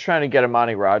 They're just trying to get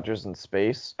Amani Rodgers in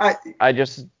space. I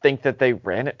just think that they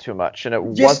ran it too much, and it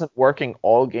wasn't working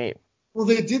all game. Well,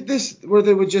 they did this where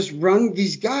they would just run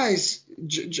these guys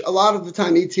a lot of the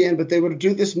time ETN, but they would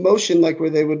do this motion like where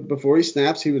they would, before he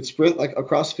snaps, he would sprint like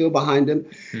across the field behind him.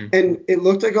 And it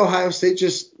looked like Ohio State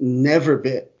just never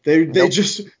bit. They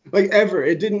just, like, ever.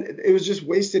 It was just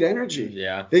wasted energy.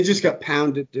 Yeah. They just got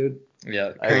pounded, dude.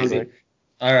 Yeah. Pounded.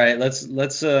 All right.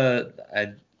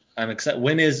 I'm excited.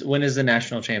 When is the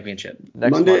national championship?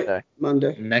 Next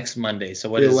Monday. Next Monday. So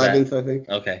what the is 11th, that? I think.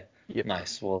 Okay. Yep.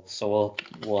 Nice.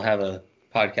 We'll have a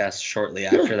podcast shortly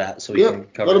after that, so we can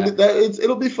cover that.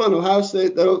 It'll be fun. Ohio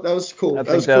State. That was cool. I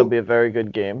think that'll be a very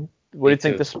good game. What do you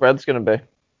think the spread's going to be?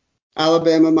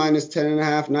 Alabama minus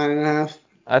 10.5, 9.5.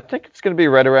 I think it's going to be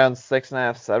right around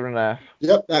 6.5, 7.5.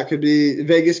 Yep, that could be.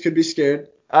 Vegas could be scared.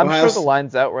 I'm sure the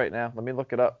line's out right now. Let me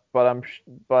look it up.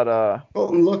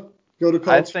 Colton, look. Go to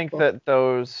college. I think that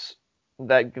those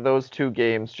two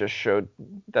games just showed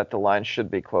that the line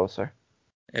should be closer.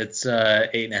 It's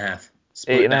 8.5.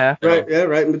 8.5. Right, yeah,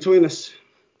 right in between us.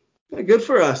 Yeah, good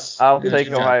for us. I'll take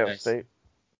Ohio State.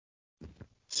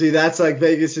 See, that's like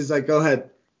Vegas is like, go ahead.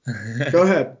 Go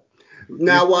ahead.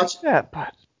 Now watch that,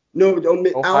 but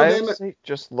Ohio Alabama State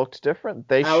just looked different.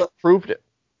 They proved it.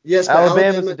 Yes, but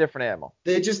Alabama's a different animal.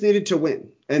 They just needed to win,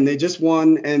 and they just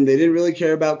won, and they didn't really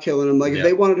care about killing them. Like, if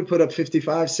they wanted to put up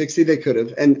 55, 60, they could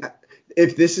have. And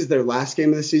if this is their last game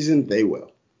of the season, they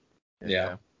will.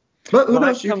 Yeah. But who when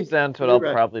knows? it comes down to it, I'll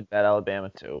probably bet Alabama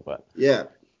too. But yeah.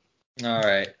 All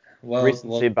right. Well,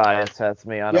 recency bias has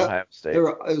me on Ohio State. They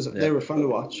were fun to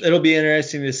watch. It'll be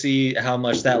interesting to see how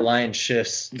much that line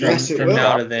shifts from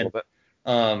now to then. But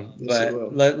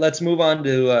let's move on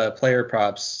to player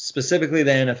props, specifically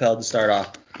the NFL to start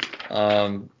off.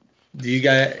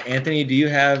 Anthony, do you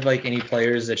have like any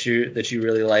players that you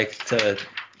really like to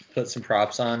put some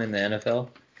props on in the NFL?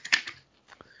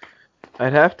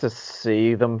 I'd have to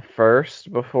see them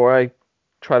first before I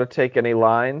try to take any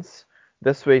lines.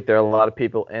 This week there are a lot of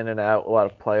people in and out, a lot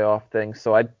of playoff things,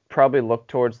 so I'd probably look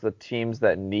towards the teams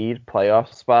that need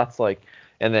playoff spots, like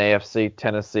in the AFC,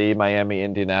 Tennessee, Miami,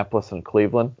 Indianapolis, and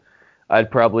Cleveland. I'd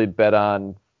probably bet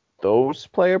on those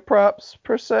player props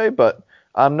per se, but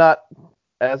I'm not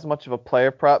as much of a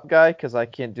player prop guy because I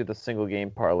can't do the single game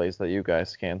parlays that you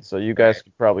guys can. So you guys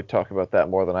could probably talk about that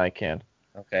more than I can.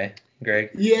 Okay,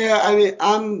 Greg? Yeah, I mean,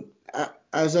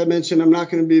 as I mentioned, I'm not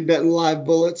going to be betting live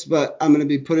bullets, but I'm going to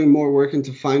be putting more work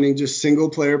into finding just single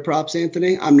player props,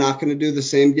 Anthony. I'm not going to do the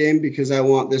same game because I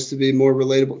want this to be more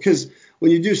relatable. Because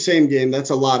when you do same game, that's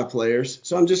a lot of players.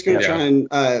 So I'm just going to try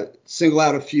and single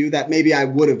out a few that maybe I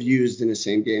would have used in a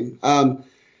same game.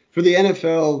 For the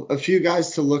NFL, a few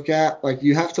guys to look at, like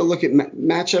you have to look at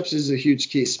matchups is a huge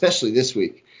key, especially this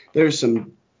week. There's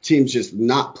some teams just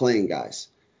not playing guys.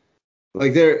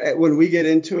 Like when we get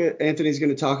into it, Anthony's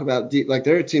going to talk about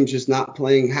there are teams just not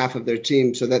playing half of their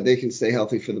team so that they can stay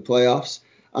healthy for the playoffs.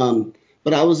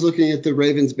 But I was looking at the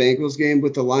Ravens-Bengals game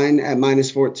with the line at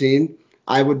minus 14.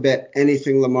 I would bet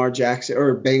anything Lamar Jackson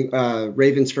or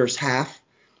Ravens first half,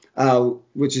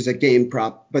 which is a game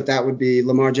prop, but that would be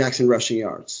Lamar Jackson rushing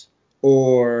yards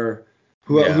or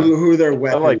who are their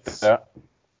weapons. I like that.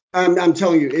 I'm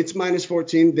telling you, it's minus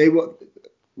 14.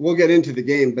 We'll get into the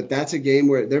game, but that's a game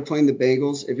where they're playing the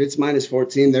Bengals. If it's minus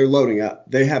 14, they're loading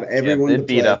up. They have everyone to play.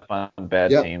 They beat up on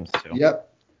bad teams too. Yep.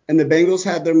 And the Bengals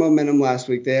had their momentum last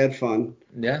week. They had fun.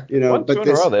 Yeah. But two in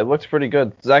a row. They looked pretty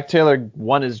good. Zach Taylor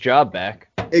won his job back.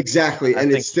 Exactly, and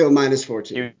it's still minus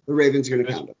 14. The Ravens are going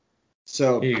to count him.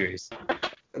 So he agrees.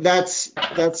 That's.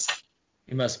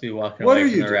 You must be walking away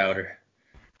from the router.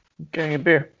 Getting a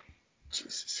beer.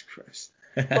 Jesus Christ.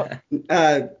 And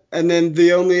then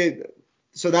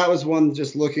so that was one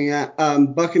just looking at.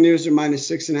 Buccaneers are minus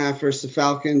 6.5 versus the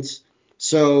Falcons.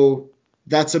 So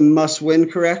that's a must-win,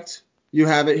 correct? You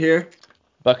have it here.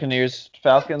 Buccaneers,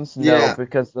 Falcons? No,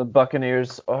 because the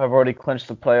Buccaneers have already clinched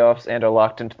the playoffs and are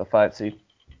locked into the 5 seed.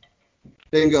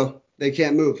 Bingo. They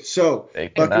can't move. So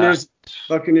Buccaneers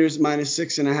minus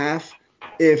 6.5.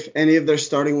 If any of their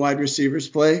starting wide receivers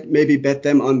play, maybe bet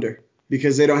them under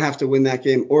because they don't have to win that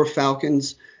game. Or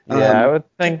Falcons. I would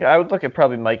look at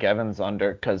probably Mike Evans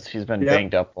under because he's been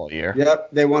banged up all year.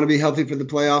 Yep, they want to be healthy for the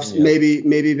playoffs. Yep.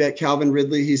 Maybe bet Calvin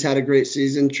Ridley. He's had a great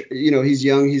season. He's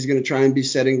young. He's going to try and be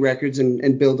setting records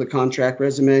and build a contract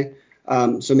resume.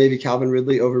 So maybe Calvin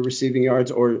Ridley over receiving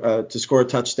yards or to score a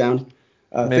touchdown.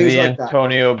 Maybe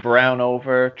Antonio Brown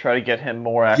over. Try to get him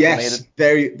more acclimated.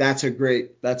 Yes, that's a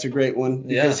great one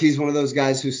because he's one of those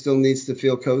guys who still needs to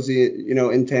feel cozy,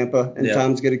 in Tampa, and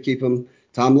Tom's going to keep him.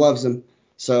 Tom loves him.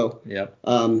 So,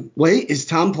 wait, is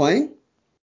Tom playing?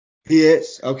 He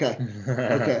is. Okay.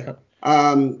 Okay.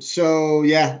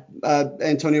 Antonio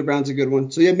Brown's a good one.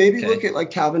 So, maybe look at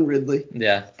like Calvin Ridley.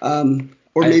 Yeah.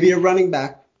 Or maybe a running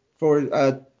back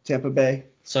for Tampa Bay.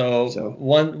 So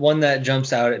one that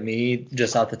jumps out at me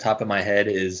just off the top of my head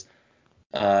is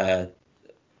Chad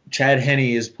Henne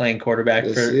is playing quarterback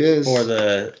for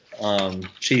the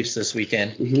Chiefs this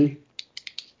weekend. Mm-hmm.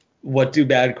 What do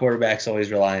bad quarterbacks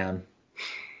always rely on?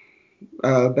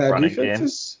 Bad Running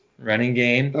defenses? Running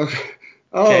game. Okay.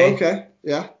 Oh, okay.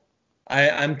 Yeah.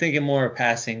 I'm thinking more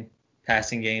passing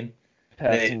game.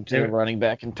 Passing to running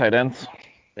back and tight ends.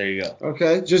 There you go.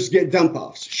 Okay, just get dump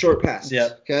offs, short passes.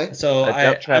 Yep. Okay. So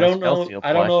I don't know. Kelce will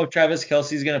I don't play. know if Travis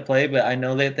Kelce's gonna play, but I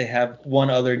know that they have one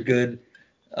other good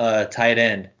tight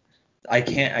end. I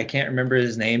can't remember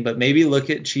his name, but maybe look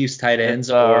at Chiefs tight ends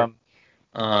the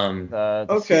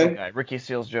Okay. Seal guy, Ricky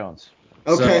Seals-Jones.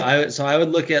 Okay. So I would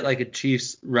look at like a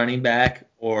Chiefs running back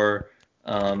or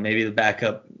maybe the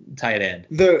backup tight end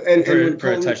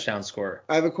for a touchdown scorer.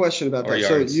 I have a question about that.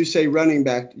 Yards. So you say running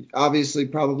back, obviously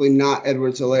probably not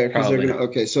Edwards-Helaire because they're gonna. Not.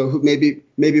 Okay, so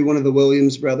maybe one of the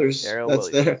Williams brothers Darrell that's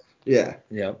Williams. there. Yeah.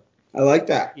 Yep. I like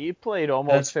that. He played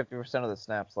almost 50% of the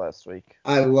snaps last week.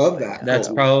 I love that. That's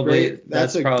Colton. probably Great.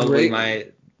 that's a probably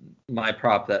great my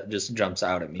prop that just jumps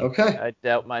out at me. Okay. I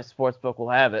doubt my sportsbook will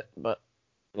have it, but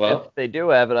Well, if they do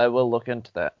have it, I will look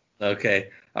into that. okay.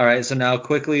 All right. So now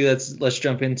quickly let's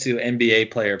jump into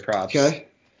NBA player props. Okay.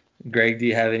 Greg, do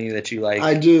you have any that you like?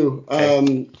 I do.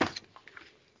 Okay.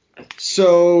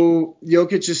 So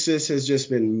Jokic assist has just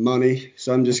been money.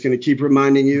 So I'm just going to keep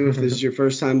reminding you if this is your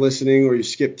first time listening or you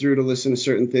skip through to listen to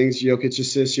certain things. Jokic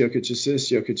assist, Jokic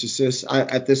assist, Jokic assist.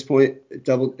 At this point,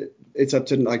 it's up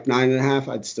to like 9.5.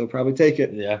 I'd still probably take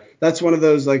it. Yeah. That's one of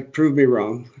those like prove me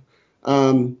wrong.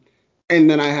 And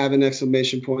then I have an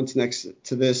exclamation points next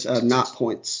to this, not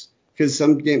points. Because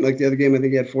some game, like the other game, I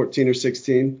think he had 14 or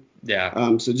 16.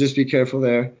 Yeah. So just be careful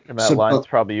there. And that line's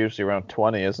probably usually around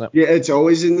 20, isn't it? Yeah, it's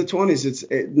always in the 20s. It's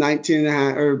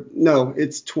 19.5, or no,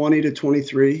 it's 20 to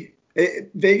 23.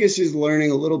 Vegas is learning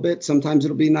a little bit. Sometimes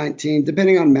it'll be 19,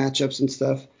 depending on matchups and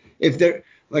stuff. If they're,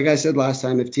 like I said last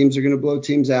time, if teams are going to blow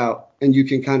teams out and you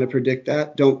can kind of predict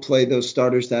that, don't play those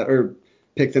starters or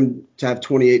pick them to have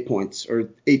 28 points or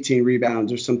 18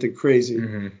 rebounds or something crazy.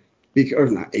 Mm-hmm. Or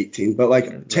not 18, but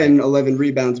like 10, 11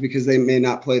 rebounds because they may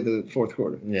not play the fourth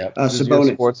quarter. Yeah. Does your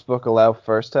sportsbook allow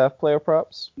first half player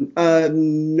props?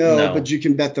 No, but you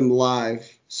can bet them live.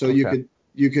 So okay.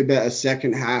 you could bet a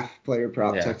second half player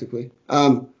prop technically.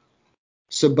 Sabonis,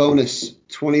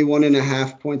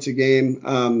 21.5 points a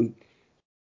game.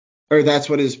 Or that's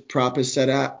what his prop is set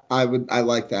at. I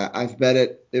like that. I've bet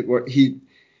it.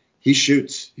 He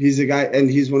shoots. He's a guy, and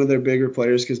he's one of their bigger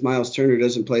players because Miles Turner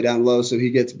doesn't play down low, so he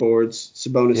gets boards.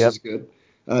 Sabonis is good.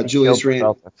 Julius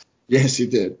Randle. Yes, he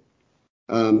did.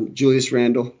 Julius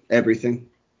Randle,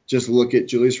 everything. Just look at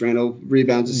Julius Randle,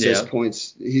 rebounds, assists,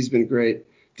 points. He's been great.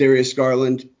 Darius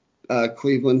Garland,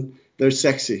 Cleveland. They're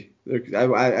sexy.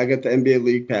 I got the NBA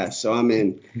League Pass, so I'm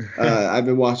in. I've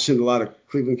been watching a lot of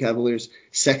Cleveland Cavaliers.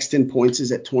 Sexton points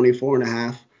is at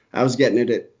 24.5. I was getting it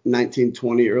at 19,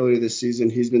 20 earlier this season.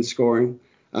 He's been scoring.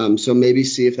 So maybe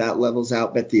see if that levels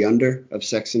out, bet the under of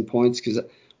Sexton points,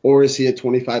 or is he a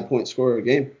 25-point scorer a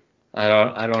game?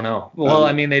 I don't know. Well,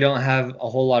 I mean, they don't have a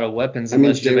whole lot of weapons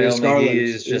unless JaVale McGee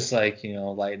is just like,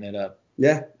 lighting it up.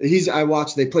 Yeah, I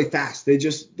watch. They play fast.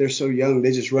 They're so young.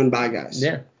 They just run by guys.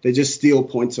 Yeah. They just steal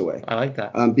points away. I like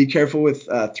that. Be careful with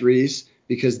threes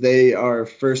because they are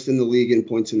first in the league in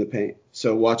points in the paint.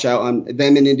 So watch out on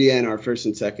them. In Indiana are first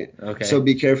and second. Okay. So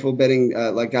be careful betting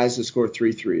like guys that score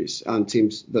 3 threes on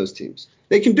those teams.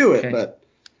 They can do it,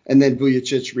 and then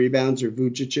Vujacic rebounds or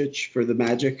Vujacic for the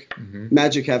Magic. Mm-hmm.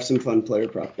 Magic have some fun player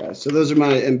prop guys. So those are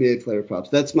my NBA player props.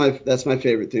 That's my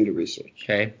favorite thing to research.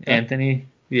 Okay. Anthony,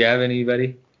 do you have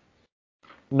anybody?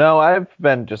 No, I've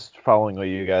been just following what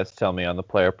you guys tell me on the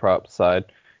player prop side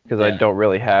because I don't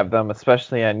really have them,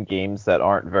 especially on games that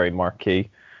aren't very marquee.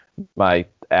 My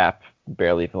app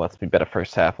barely even lets me bet a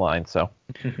first half line, so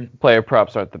player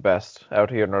props aren't the best out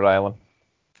here in Rhode Island.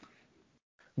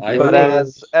 But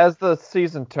as the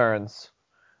season turns,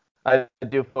 I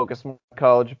do focus more on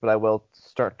college, but I will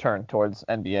turn towards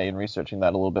NBA and researching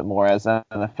that a little bit more as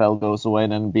NFL goes away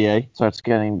and NBA starts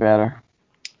getting better.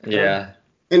 Yeah.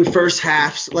 In first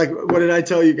halves, like what did I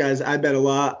tell you guys? I bet a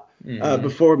lot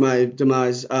before my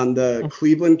demise on the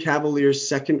Cleveland Cavaliers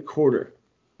second quarter.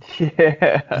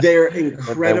 Yeah. They're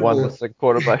incredible. They won the second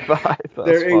quarter by 5.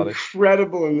 They're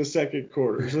incredible in the second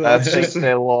quarter. So I think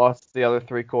they lost the other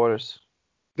 3 quarters.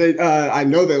 I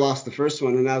know they lost the first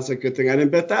one, and that was a good thing I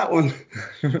didn't bet that one.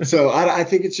 So I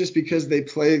think it's just because they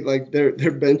play like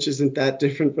their bench isn't that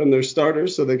different from their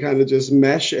starters, so they kind of just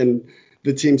mesh, and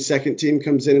the team's second team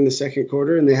comes in the second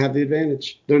quarter and they have the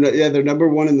advantage. They're number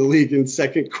one in the league in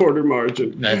second quarter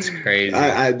margin. That's crazy.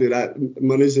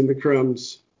 Money's in the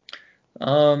crumbs.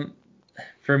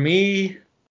 For me,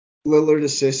 Lillard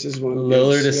assists is one.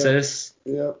 Lillard assists.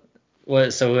 Yeah.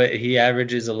 So he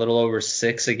averages a little over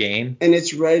 6 a game. And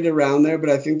it's right around there, but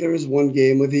I think there was one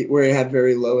game where he had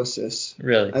very low assists.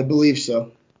 Really? I believe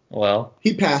so. Well,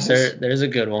 he passes. There's a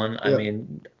good one. Yep.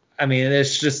 I mean,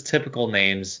 it's just typical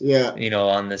names. Yeah.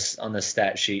 On this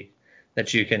stat sheet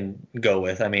that you can go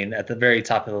with. I mean, at the very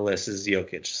top of the list is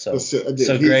Jokic.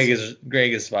 So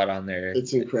Greg is spot on there.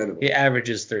 It's incredible. He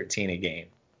averages 13 a game.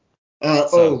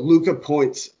 Luka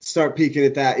points. Start peeking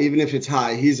at that. Even if it's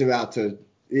high, he's about to.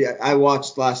 Yeah, I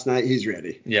watched last night. He's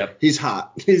ready. Yep. He's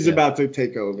hot. He's about to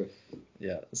take over.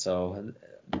 Yeah. So,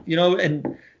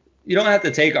 and you don't have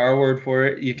to take our word for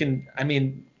it. You can. I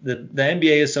mean, the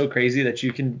NBA is so crazy that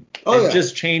you can. It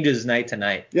just changes night to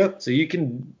night. Yep. So you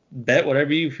can bet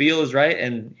whatever you feel is right,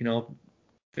 and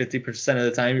 50% of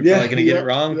the time you're probably gonna get it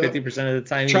wrong. 50% of the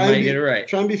time you might get it right.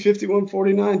 Try and be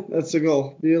 51-49. That's the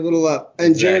goal. Be a little up.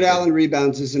 And Jared Allen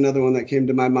rebounds is another one that came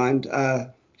to my mind.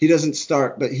 He doesn't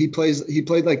start, but he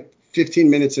played like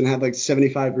 15 minutes and had like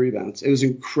 75 rebounds. It was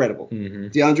incredible. Mm-hmm.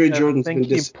 DeAndre Jordan's been. I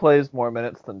think he plays more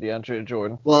minutes than DeAndre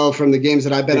Jordan. Well, from the games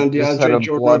that I bet on DeAndre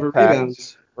Jordan over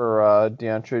rebounds. For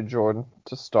DeAndre Jordan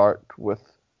to start with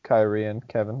Kyrie and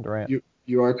Kevin Durant.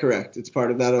 You are correct. It's part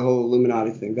of that whole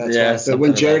Illuminati thing. That's why. But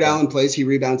when Jared Allen plays, he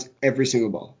rebounds every single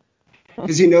ball.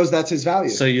 Because he knows that's his value.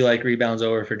 So you like rebounds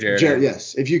over for Jared Allen?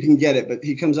 Yes, if you can get it. But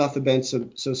he comes off the bench,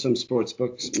 so some sports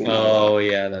books. That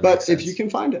but makes sense. If you can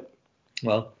find it.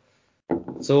 Well,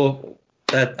 so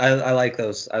that I like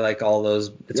those. I like all those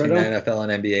between the NFL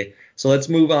and NBA. So let's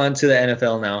move on to the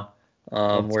NFL now.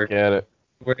 Let's get it.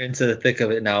 We're into the thick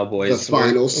of it now, boys. The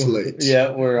final slate.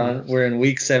 Yeah, we're in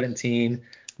week 17.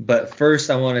 But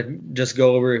first, I want to just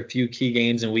go over a few key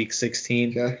games in week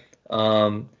 16. Okay.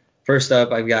 First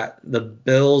up, I've got the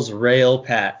Bills rail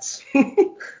Pats.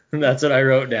 That's what I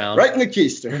wrote down. Right in the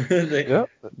keister.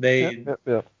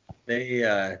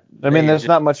 There's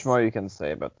not much more you can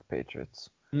say about the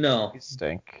Patriots. No. They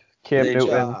stink. Cam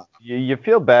Newton, you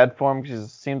feel bad for him because he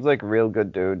seems like a real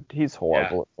good dude. He's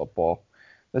horrible at football.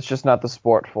 It's just not the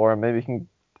sport for him. Maybe he can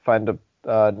find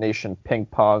a nation ping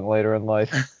pong later in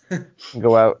life.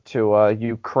 Go out to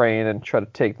Ukraine and try to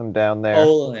take them down there.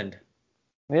 Poland.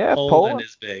 Yeah, Poland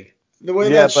is big. The way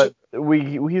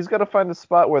he's got to find a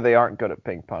spot where they aren't good at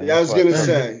ping pong. Yeah, I was gonna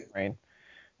say.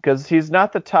 Because he's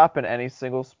not the top in any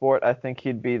single sport. I think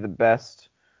he'd be the best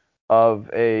of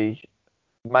a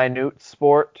minute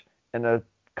sport in a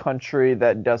country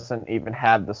that doesn't even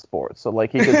have the sport. So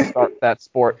like he could start that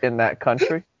sport in that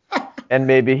country. And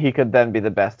maybe he could then be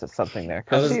the best at something there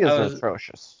because he is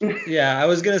atrocious. Yeah, I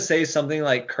was going to say something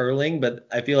like curling, but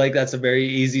I feel like that's a very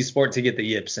easy sport to get the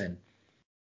yips in.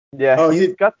 Yeah,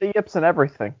 he's got the yips and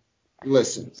everything.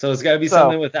 Listen. So it's got to be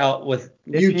something with.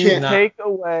 If you can't take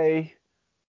away,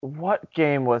 what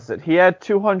game was it? He had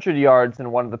 200 yards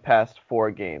in one of the past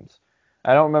 4 games.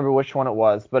 I don't remember which one it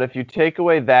was, but if you take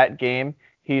away that game,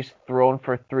 he's thrown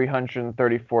for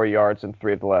 334 yards in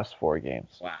 3 of the last 4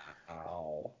 games. Wow.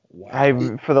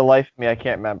 For the life of me, I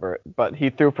can't remember it, but he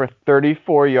threw for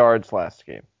 34 yards last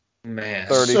game. Man,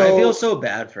 I feel so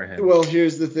bad for him. Well,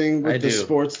 here's the thing with the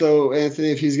sports, though, Anthony.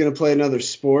 If he's going to play another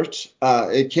sport,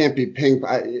 it can't be ping.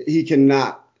 He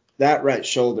cannot. That right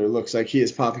shoulder looks like he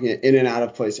is popping it in and out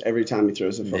of place every time he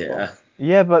throws a football.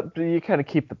 Yeah, but you kind of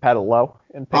keep the pedal low.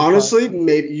 Honestly,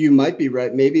 maybe you might be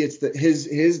right. Maybe it's the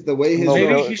way his.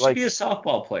 Maybe he should be a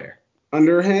softball player.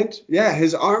 Underhand, yeah,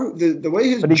 his arm, the way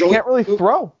his. But he can't really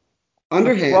throw.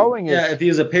 Underhand. If he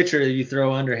was a pitcher, you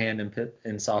throw underhand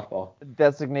in softball.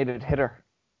 Designated hitter.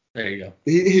 There you go.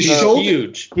 His shoulder.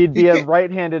 Huge. He'd be a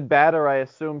right-handed batter, I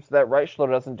assume, so that right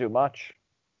shoulder doesn't do much.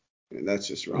 That's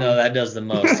just wrong. No, that does the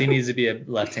most. He needs to be a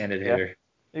left-handed hitter.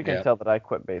 You can tell that I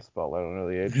quit baseball at an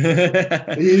early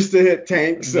age. He used to hit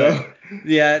tanks, so.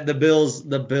 Yeah, the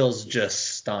Bills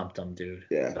just stomped them, dude.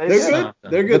 Yeah, they're good.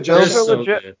 They're good. The Bills are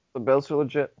legit. The Bills are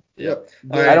legit. Yep.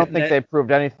 I don't think they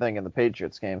proved anything in the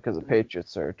Patriots game because the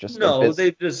Patriots are just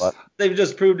they've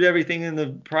just proved everything in the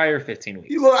prior 15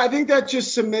 weeks. Well, I think that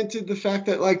just cemented the fact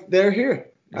that they're here.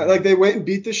 Like they went and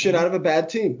beat the shit out of a bad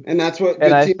team, and that's what.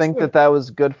 And I think that was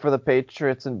good for the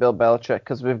Patriots and Bill Belichick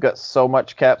because we've got so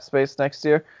much cap space next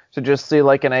year. To just see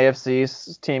like an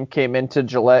AFC team came into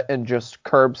Gillette and just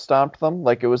curb stomped them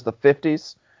like it was the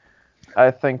 50s.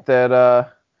 I think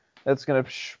that that's gonna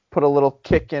put a little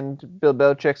kick in Bill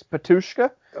Belichick's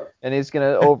Patushka, and he's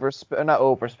gonna not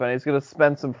overspend. He's gonna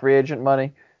spend some free agent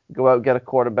money, Go out and get a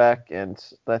quarterback, and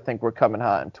I think we're coming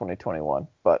hot in 2021.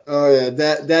 But Oh yeah,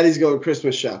 Daddy's going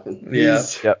Christmas shopping. Yeah.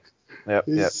 Yep. All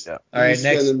right, He's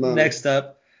spending money. next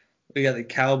up, we got the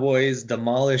Cowboys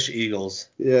demolish Eagles.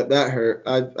 Yeah, that hurt.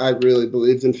 I really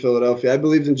believed in Philadelphia. I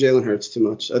believed in Jalen Hurts too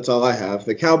much. That's all I have.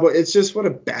 The Cowboys. It's just what a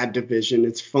bad division.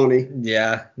 It's funny.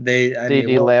 Yeah,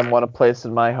 CD Lamb won a place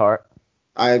in my heart.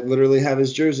 I literally have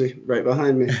his jersey right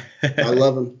behind me. I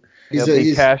love him.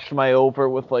 He cashed my over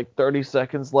with like 30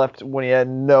 seconds left when he had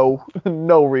no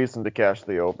reason to cash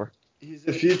the over. He's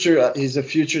a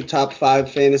future top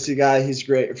 5 fantasy guy. He's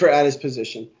great for at his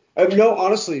position.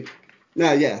 Honestly,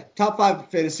 top 5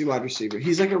 fantasy wide receiver.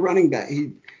 He's like a running back.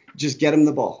 He just get him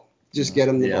the ball. Just get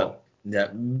him the ball. Yeah,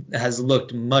 has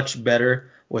looked much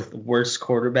better with worse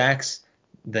quarterbacks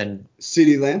than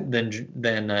CeeDee Lamb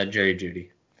than Jerry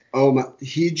Jeudy. Oh my!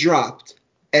 He dropped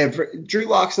Drew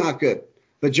Lock's not good,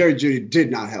 but Jerry Jeudy did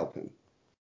not help him.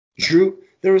 No.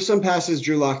 There were some passes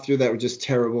Drew Lock threw that were just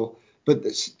terrible, but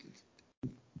it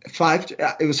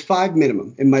was 5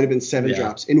 minimum. It might have been 7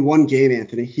 drops in one game.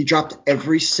 Anthony, he dropped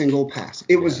every single pass.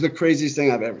 It was the craziest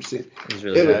thing I've ever seen. It was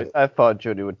really bad. I thought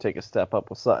Jeudy would take a step up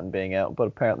with Sutton being out, but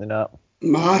apparently not.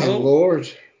 My Lord.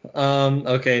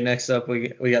 Okay, next up we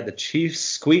got the Chiefs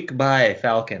squeak by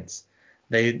Falcons.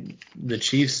 The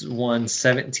Chiefs won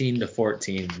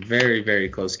 17-14. Very, very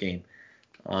close game.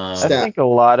 I think a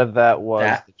lot of that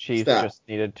was the Chiefs just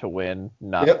needed to win,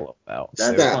 not blow them out.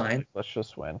 That's fine. Let's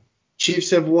just win. Chiefs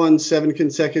have won 7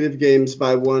 consecutive games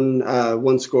by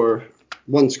one score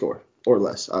or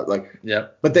less.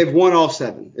 But they've won all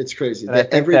 7. It's crazy. And I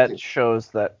think that shows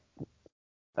that.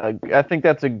 I think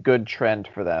that's a good trend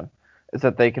for them. Is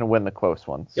that they can win the close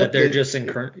ones. That they're just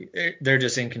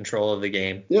in control of the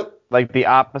game. Yep. Like the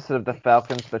opposite of the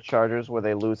Falcons, the Chargers, where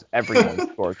they lose every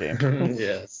one-score game.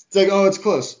 Yes. It's like, it's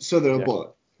close, so they'll blow it.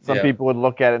 Some people would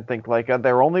look at it and think like,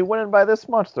 they're only winning by this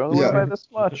much. They're only winning by this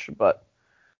much. But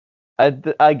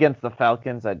against the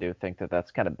Falcons, I do think that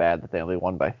that's kind of bad that they only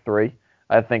won by 3.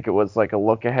 I think it was like a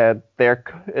look ahead.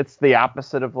 It's the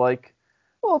opposite of like.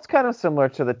 Well, it's kind of similar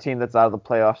to the team that's out of the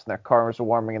playoffs and their cars are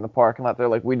warming in the parking lot. They're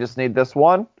like, we just need this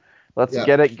one. Let's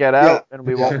get out, and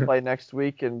we won't play next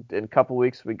week. And in a couple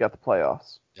weeks, we got the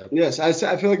playoffs. Yep. Yes,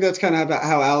 I feel like that's kind of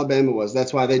how Alabama was.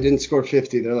 That's why they didn't score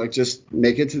 50. They're like, just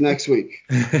make it to next week.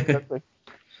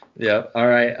 Yeah. All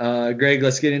right, Greg,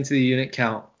 let's get into the unit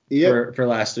count for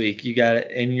last week. You got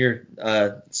it in your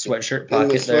sweatshirt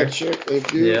pocket there. Sweatshirt,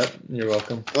 thank you. Yeah, you're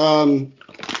welcome.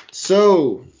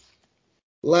 So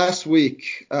last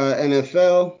week,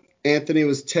 NFL, Anthony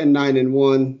was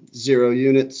 10-9-1, 0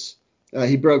 units.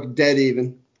 He broke dead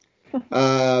even.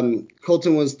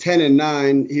 Colton was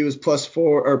 10-9. He was plus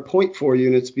 4 or 0.4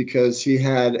 units because he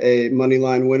had a money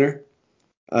line winner.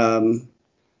 And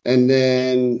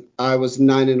then I was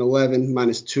 9-11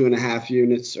 minus 2.5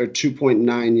 units or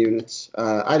 2.9 units.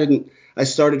 I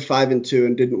started 5-2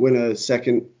 and didn't win the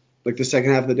second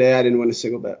half of the day. I didn't win a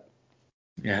single bet.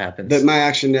 It happens. That my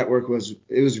Action Network was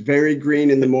very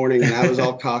green in the morning and I was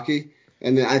all cocky.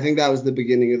 And then I think that was the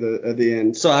beginning of the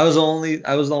end. So I was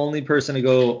the only person to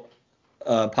go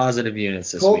positive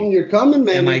units this Colton, week. You're coming,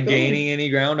 man. Am I gaining any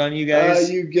ground on you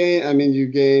guys? You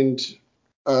gained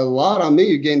a lot on me.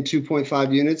 You gained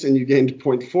 2.5 units and you gained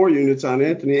 0.4 units on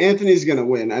Anthony. Anthony's gonna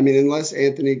win. I mean, unless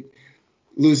Anthony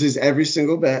loses every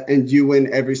single bet and you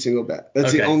win every single bet.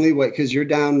 That's the only way, because you're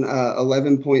down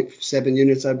 11.7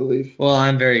 units, I believe. Well,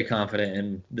 I'm very confident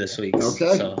in this week's.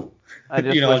 Okay. So. I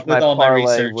just wish my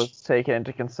parlay was taken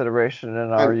into consideration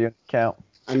in our unit count.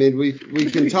 I mean, we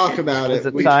can talk about it.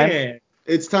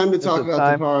 It's time to talk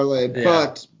about the parlay,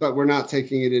 but we're not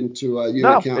taking it into unit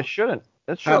count. No, it shouldn't.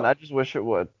 I just wish it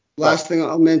would. Last thing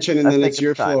I'll mention, and then it's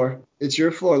your floor. It's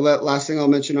your floor. Last thing I'll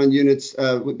mention on units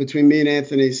between me and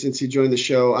Anthony since he joined the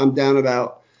show, I'm down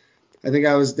about, I think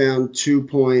I was down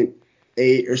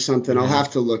 2.8 or something. I'll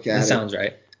have to look at it. That sounds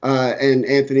right. And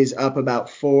Anthony's up about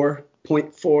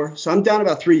 4.4. So I'm down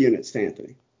about 3 units to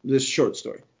Anthony. This short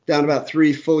story. Down about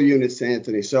 3 full units to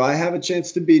Anthony. So I have a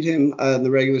chance to beat him in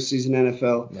the regular season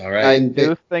NFL. All right. I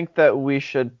do think that we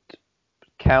should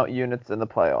count units in the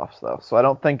playoffs, though. So I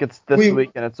don't think it's this week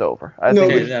and it's over. I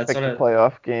think we should pick the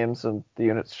playoff games and the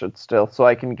units should still, so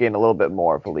I can gain a little bit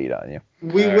more of a lead on you.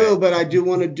 We will, but I do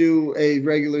want to do a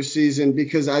regular season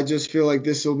because I just feel like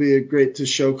this will be great to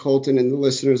show Colton and the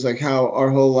listeners like how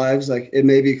our whole lives, like it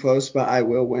may be close, but I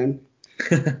will win.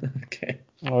 Okay.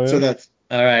 Oh, yeah. So that's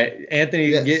all right.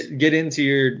 Anthony, get into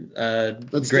your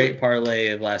great parlay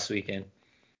of last weekend.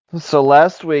 So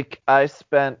last week, I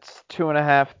spent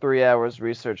 2.5-3 hours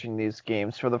researching these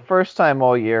games for the first time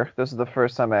all year. This is the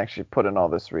first time I actually put in all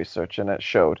this research, and it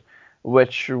showed.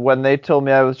 which when they told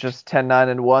me I was just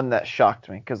 10-9-1, that shocked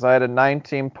me because I had a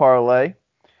 9-team parlay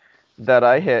that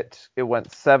I hit. It went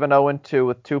 7-0-2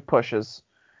 with 2 pushes,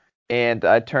 and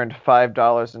I turned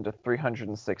 $5 into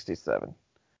 $367.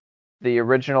 The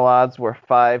original odds were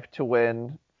 5 to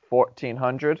win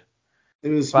 1,400. It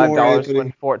was $5 more, Anthony.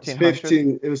 win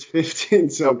 1,400. It was 15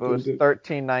 something. Nope, it was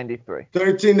 13.93.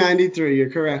 13.93.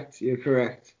 You're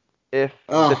correct. If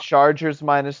the Chargers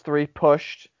 -3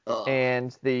 pushed,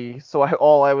 and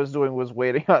all I was doing was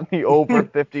waiting on the over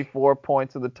 54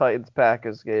 points of the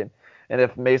Titans-Packers game. And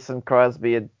if Mason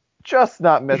Crosby had just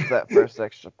not missed that first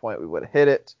extra point, we would have hit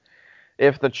it.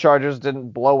 If the Chargers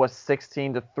didn't blow a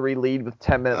 16-3 lead with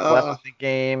 10 minutes left in the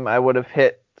game, I would have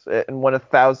hit it and won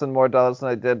 $1,000 more than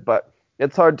I did. But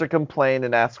it's hard to complain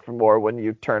and ask for more when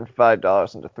you turn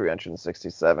 $5 into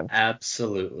 $367.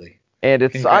 Absolutely. And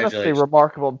it's honestly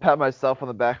remarkable to pat myself on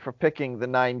the back for picking the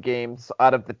 9 games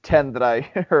out of the 10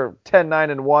 that or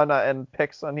 10-9-1 and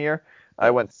picks on here.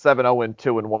 I went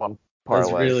 7-0-2 in one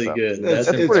parlay. That's really good. That's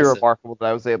pretty remarkable that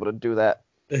I was able to do that.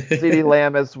 CeeDee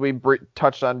Lamb, as we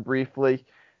touched on briefly,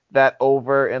 that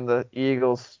over in the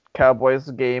Eagles-Cowboys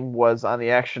game was on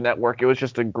the Action Network. It was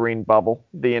just a green bubble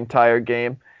the entire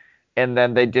game. And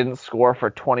then they didn't score for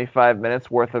 25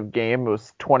 minutes worth of game. It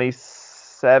was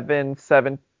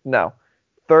 27-7. No,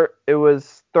 it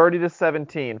was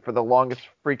 30-17 for the longest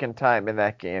freaking time in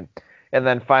that game. And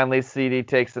then finally, CD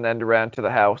takes an end around to the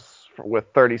house with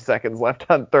 30 seconds left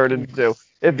on 3rd and 2.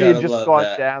 If he had just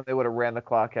gone down, they would have ran the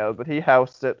clock out. But he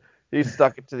housed it. He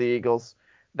stuck it to the Eagles.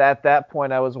 At that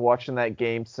point, I was watching that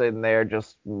game sitting there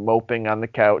just moping on the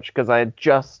couch because I had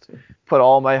just put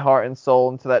all my heart and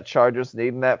soul into that Chargers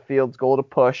needing that Fields goal to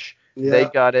push. Yeah. They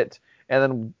got it. And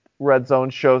then Red Zone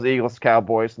shows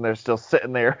Eagles-Cowboys, and they're still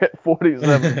sitting there at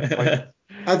 47 points.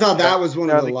 I thought that was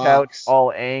one of the locks. Couch,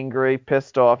 all angry,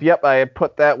 pissed off. Yep, I had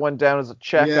put that one down as a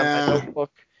check on my notebook,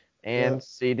 and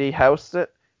CD housed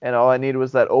it, and all I needed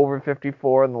was that over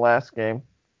 54 in the last game.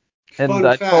 And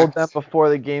I told them before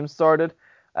the game started,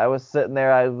 I was sitting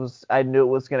there, I knew it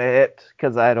was going to hit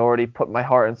because I had already put my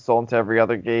heart and soul into every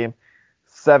other game.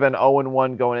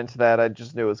 7-0-1 going into that, I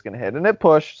just knew it was going to hit. And it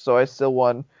pushed, so I still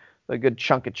won a good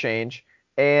chunk of change.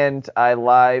 And I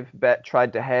live bet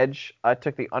tried to hedge. I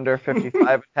took the under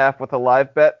 55.5 with a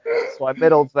live bet, so I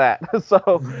middled that.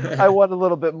 So I won a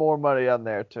little bit more money on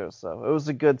there too. So it was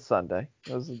a good Sunday.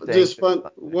 It was just fun.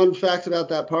 Sunday. One fact about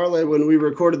that parlay: when we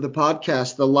recorded the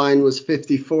podcast, the line was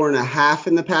 54.5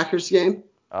 in the Packers game.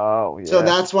 Oh yeah. So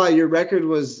that's why your record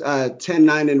was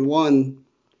 10-9-1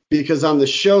 because on the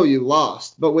show you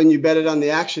lost, but when you bet it on the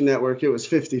Action Network, it was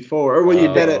 54. Or when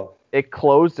you bet it. It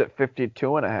closed at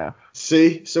 52.5.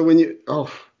 See, so when you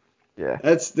yeah,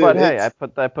 but hey, I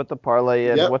put the parlay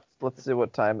in. Yep. Let's see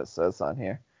what time it says on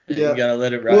here. Yeah, you gotta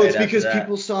let it ride. Well, it's because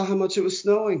people saw how much it was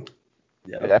snowing.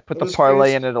 Yeah, I put the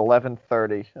parlay in at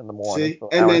 11:30 in the morning. See, so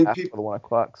and then people the 1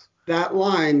 o'clocks. That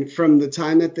line from the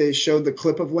time that they showed the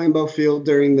clip of Lambeau Field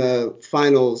during the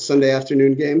final Sunday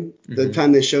afternoon game, the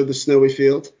time they showed the snowy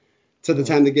field. To the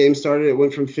time the game started, it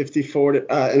went from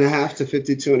 54.5 to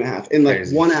 52.5 in like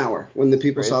 1 hour when the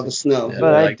people saw the snow. Yeah,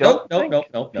 but I don't think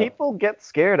people get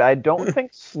scared. I don't think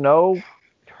snow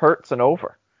hurts an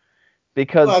over.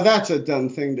 Because that's a dumb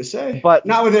thing to say. But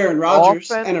not with Aaron Rodgers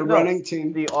and a running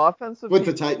team. The offensive with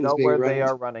the Titans know being where running. They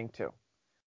are running to.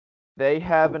 They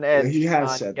have an edge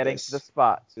on getting to the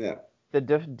spots. Yeah. The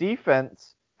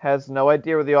defense has no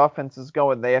idea where the offense is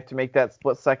going. They have to make that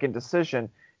split-second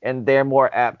decision. And they're more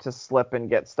apt to slip and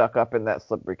get stuck up in that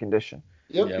slippery condition.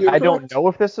 Yep, I don't know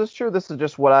if this is true. This is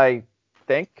just what I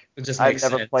think. I've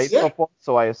never played football,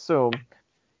 so I assume.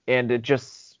 And it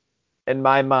just, in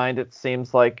my mind, it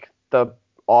seems like the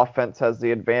offense has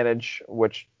the advantage,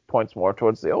 which points more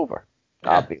towards the over,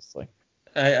 obviously.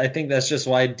 I think that's just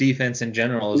why defense in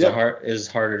general is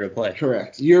harder to play.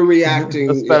 Correct. You're reacting.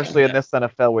 Especially in this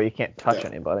NFL where you can't touch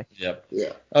anybody. Yep.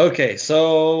 Yeah. Okay,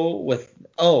 so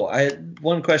I had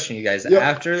one question, you guys. Yep.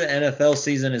 After the NFL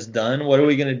season is done, what are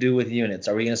we going to do with units?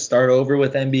 Are we going to start over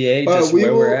with NBA,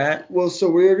 we're at? Well, so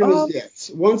we're going to,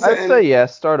 I'd say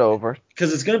start over.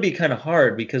 Because it's going to be kind of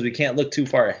hard because we can't look too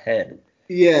far ahead.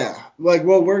 Yeah, we're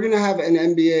going to have an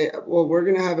NBA, we're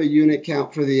going to have a unit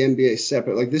count for the NBA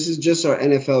separate. Like, this is just our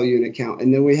NFL unit count,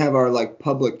 and then we have our,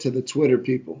 public to the Twitter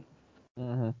people.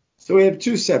 Mm-hmm. So we have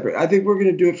 2 separate. I think we're going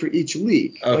to do it for each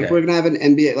league. Okay. We're going to have an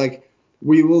NBA,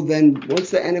 we will then, once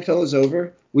the NFL is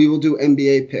over, we will do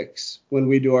NBA picks when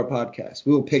we do our podcast.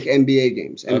 We will pick NBA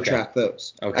games and track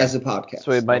those as a podcast.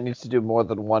 So we might need to do more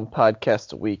than 1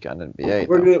 podcast a week on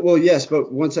NBA. Yes, but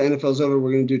once the NFL is over,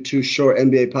 we're going to do 2 short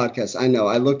NBA podcasts. I know.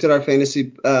 I looked at our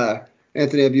fantasy.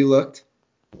 Anthony, have you looked?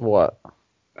 What?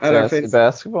 At our Fantasy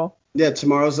basketball? Yeah,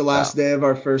 tomorrow's the last day of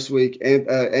our first week.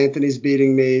 Anthony's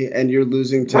beating me, and you're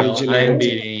losing to No, I am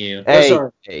beating you. Hey.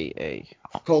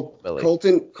 Willie.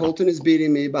 Colton is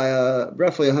beating me by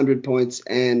roughly 100 points,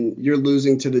 and you're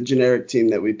losing to the generic team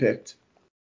that we picked.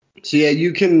 So yeah,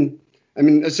 you can. I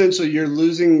mean, essentially, you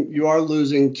are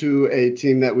losing to a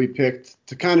team that we picked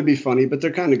to kind of be funny, but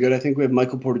they're kind of good. I think we have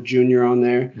Michael Porter Jr. on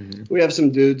there. Mm-hmm. We have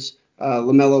some dudes.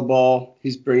 LaMelo Ball,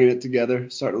 he's bringing it together,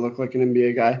 starting to look like an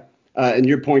NBA guy. And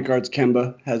your point guard's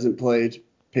Kemba, hasn't played.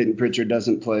 Peyton Pritchard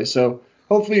doesn't play. So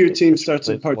hopefully your team starts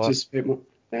to participate more.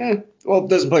 Well,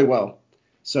 doesn't play well.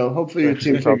 So hopefully your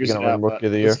team figures it out. Rookie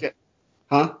of the year.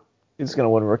 He's going to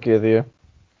win Rookie of the Year.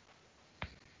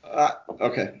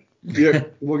 Okay.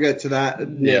 We'll get to that.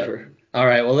 Never. Yeah. All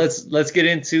right. Well, let's get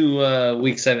into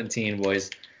week 17, boys.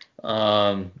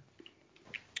 We're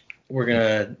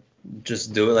gonna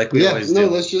just do it like we always do.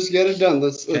 Let's just get it done.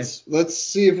 Let's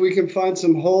see if we can find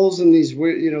some holes in these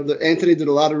weird. Anthony did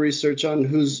a lot of research on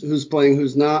who's playing,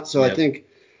 who's not. So I think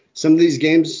some of these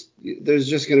games there's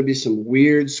just going to be some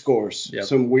weird scores,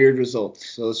 some weird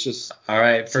results. So let's just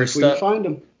First up, find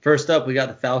them. First up, we got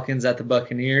the Falcons at the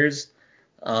Buccaneers.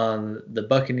 The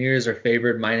Buccaneers are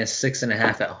favored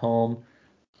 -6.5 at home.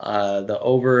 The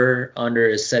over/under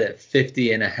is set at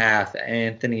 50.5.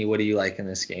 Anthony, what do you like in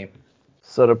this game?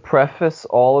 So to preface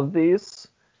all of these,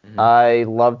 I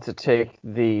love to take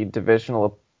the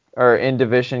in-division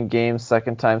games,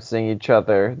 second time seeing each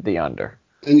other, the under.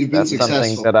 And you've been successful. That's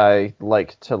something that I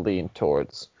like to lean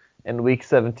towards. In Week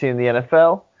 17 in the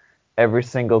NFL, every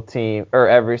single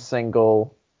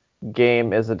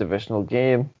game is a divisional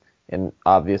game, and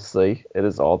obviously it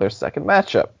is all their second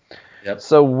matchup. Yep.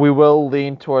 So we will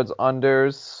lean towards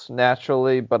unders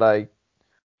naturally, but I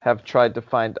have tried to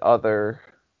find other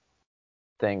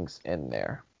things in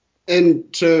there. And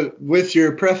with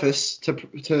your preface,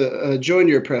 to join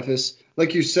your preface,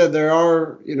 like you said, there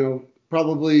are,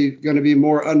 probably going to be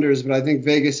more unders, but I think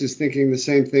Vegas is thinking the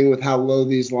same thing with how low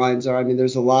these lines are. I mean,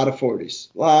 there's a lot of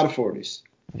 40s.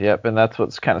 Yep, and that's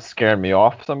what's kind of scaring me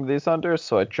off some of these unders.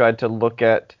 So I tried to look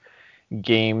at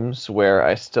games where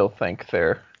I still think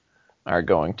there are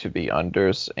going to be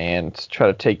unders and try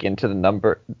to take into the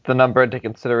number into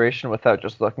consideration without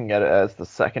just looking at it as the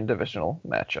second divisional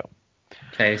matchup.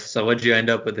 Okay, so what did you end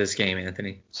up with this game,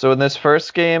 Anthony? So in this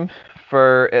first game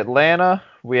for Atlanta,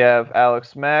 we have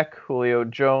Alex Mack, Julio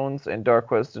Jones, and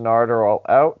Darqueze Dennard are all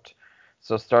out.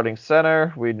 So starting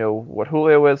center, we know what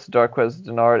Julio is. Darqueze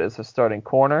Dennard is his starting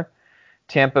corner.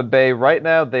 Tampa Bay, right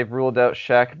now, they've ruled out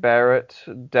Shaq Barrett,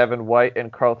 Devin White,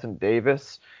 and Carlton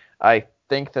Davis. I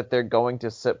think that they're going to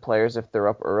sit players if they're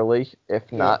up early.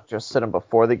 If not, just sit them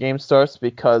before the game starts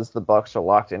because the Bucs are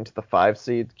locked into the 5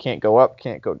 seed. Can't go up,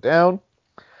 can't go down.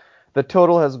 The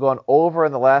total has gone over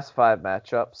in the last 5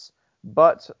 matchups,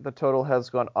 but the total has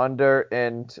gone under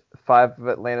in 5 of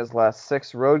Atlanta's last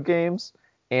 6 road games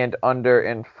and under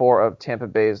in 4 of Tampa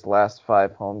Bay's last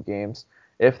 5 home games.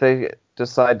 If they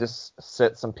decide to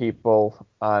sit some people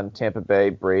on Tampa Bay,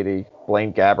 Brady,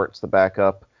 Blaine Gabbert's the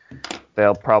backup,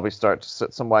 they'll probably start to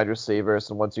sit some wide receivers,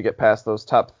 and once you get past those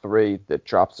top 3, it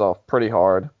drops off pretty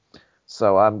hard.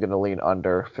 So I'm going to lean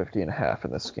under 50.5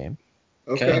 in this game.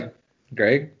 Okay.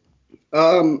 Greg?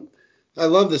 I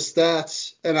love the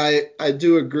stats, and I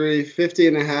do agree,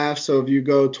 50.5. So if you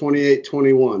go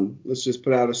 28-21, let's just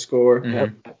put out a score.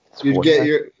 Mm-hmm.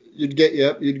 You'd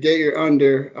get your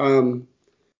under.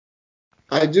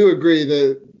 I do agree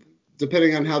that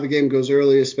depending on how the game goes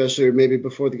early, especially or maybe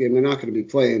before the game, they're not going to be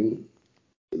playing.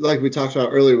 Like we talked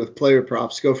about earlier with player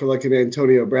props, go for like an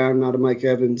Antonio Brown, not a Mike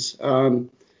Evans. I'm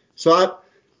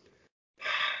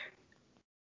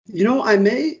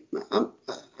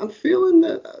feeling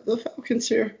the Falcons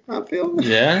here. I'm feeling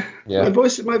Yeah. My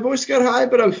voice got high,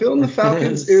 but I'm feeling the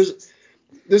Falcons.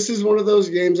 This is one of those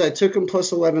games. I took them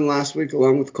plus 11 last week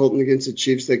along with Colton against the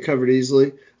Chiefs. They covered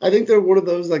easily. I think they're one of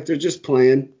those, like, they're just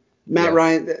playing. Matt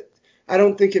Ryan, I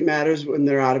don't think it matters when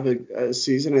they're out of a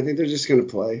season. I think they're just going to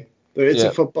play. But it's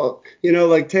a football.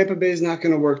 Like Tampa Bay is not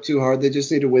going to work too hard. They just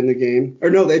need to win the game. Or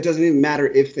no, it doesn't even matter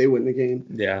if they win the game.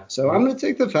 Yeah. So I'm going to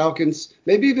take the Falcons.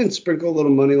 Maybe even sprinkle a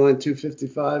little money line,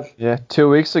 255. Yeah, 2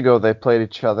 weeks ago they played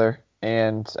each other,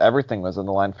 and everything was on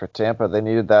the line for Tampa. They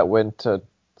needed that win to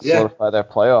solidify their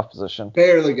playoff position.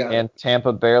 Barely got it. And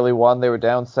Tampa barely won. They were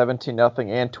down 17-0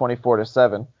 and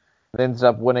 24-7. They ended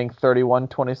up winning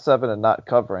 31-27 and not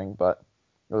covering, but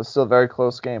it was still a very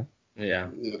close game. Yeah.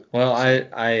 Well, I've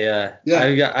got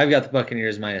the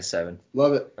Buccaneers -7.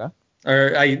 Love it. Okay.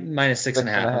 Or -6.5.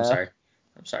 I'm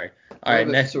sorry. All right.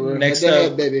 Next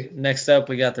up,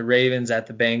 we got the Ravens at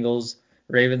the Bengals.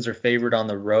 Ravens are favored on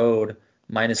the road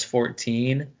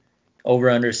 -14.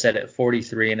 Over-under set at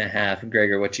 43.5.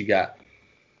 Gregor, what you got?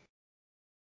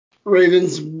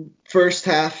 Ravens first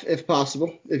half, if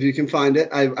possible, if you can find it.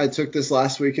 I took this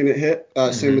last week and it hit.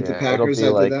 Same with the Packers.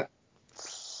 It'll be did that.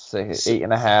 Say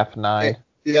 8.5, 9.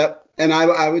 Yep. And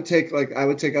I would take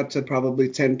up to probably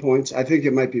 10 points. I think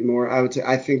it might be more.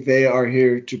 I think they are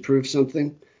here to prove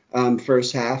something.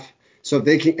 First half. So if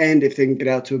they can get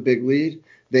out to a big lead,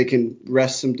 they can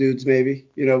rest some dudes maybe.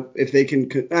 If they can.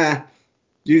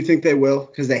 Do you think they will?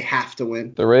 Because they have to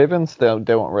win. The Ravens, they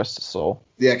won't rest a soul.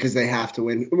 Yeah, because they have to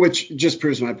win, which just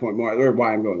proves my point more, or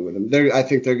why I'm going with them. I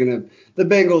think they're gonna. The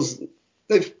Bengals.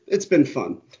 It's been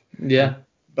fun. Yeah.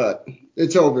 But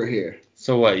it's over here.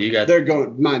 So what you got? They're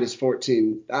going minus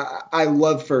 14. I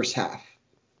love first half.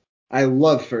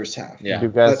 Yeah. You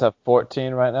guys have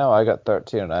 14 right now? I got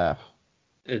 13.5.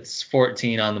 It's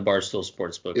 14 on the Barstool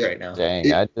Sportsbook right now.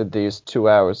 Dang, I did these 2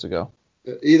 hours ago.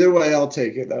 Either way, I'll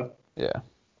take it though. Yeah.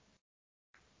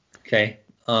 Okay.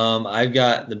 I've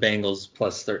got the Bengals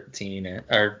plus 13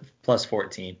 or plus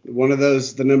 14. One of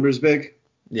those, the number's big?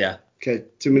 Yeah. Okay,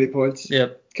 too many points?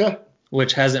 Yep. Okay.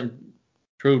 Which hasn't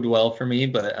proved well for me,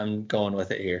 but I'm going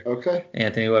with it here. Okay.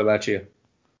 Anthony, what about you?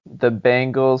 The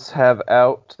Bengals have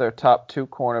out their top 2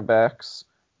 cornerbacks,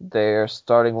 their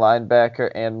starting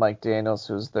linebacker, and Mike Daniels,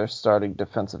 who's their starting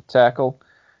defensive tackle.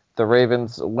 The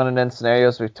Ravens winning in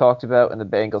scenarios we've talked about, and the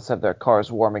Bengals have their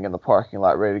cars warming in the parking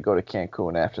lot ready to go to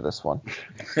Cancun after this one.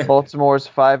 Baltimore's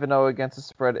 5-0 against the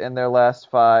spread in their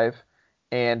last 5,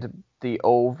 and the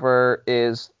over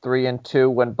is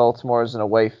 3-2 when Baltimore is an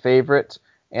away favorite,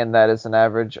 and that is an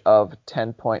average of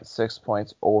 10.6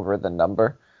 points over the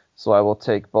number. So I will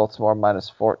take Baltimore minus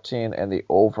 14 and the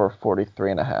over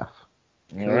 43.5.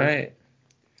 All right.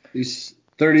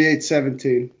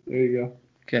 38-17. There you go.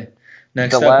 Okay.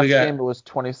 Next the up, last we got. game it was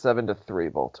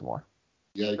 27-3 Baltimore.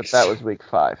 Yikes. But that was week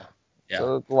 5. Yeah.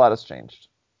 So a lot has changed.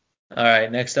 All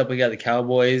right. Next up, we got the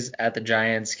Cowboys at the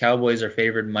Giants. Cowboys are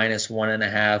favored minus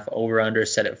 1.5. Over/under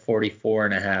set at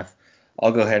 44.5.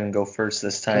 I'll go ahead and go first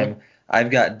this time. Okay. I've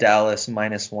got Dallas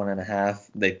minus 1.5.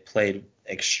 They played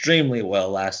extremely well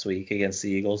last week against the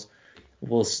Eagles.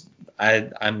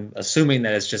 I'm assuming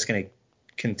that it's just going to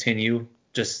continue.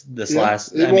 Just this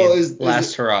last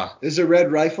hurrah. Is a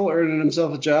Red Rifle earning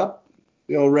himself a job?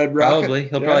 The old Red Rocket? Probably.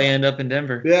 He'll probably end up in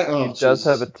Denver. Yeah. Oh, He does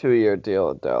have a 2-year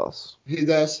deal at Dallas. He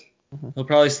does. He'll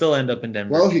probably still end up in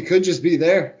Denver. Well, he could just be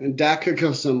there, and Dak could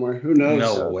go somewhere. Who knows?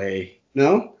 No way.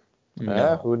 No?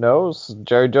 Yeah, who knows?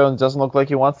 Jerry Jones doesn't look like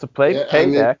he wants to play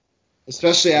Dak.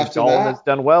 Especially after Dalton that. has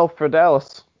done well for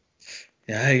Dallas.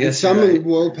 Yeah, I guess and someone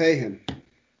will pay him.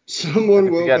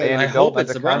 Someone will pay him. I hope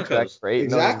it's the Broncos. For $8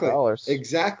 million.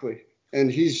 Exactly. And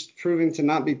he's proving to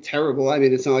not be terrible. I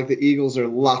mean, it's not like the Eagles are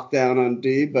locked down on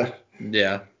D, but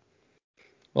yeah.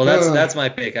 Well, that's my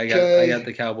pick. I got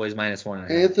the Cowboys minus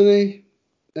 1.5. Anthony,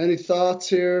 any thoughts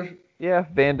here? Yeah,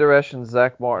 Van Der Esch and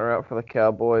Zach Martin are out for the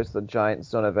Cowboys. The Giants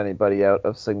don't have anybody out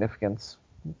of significance.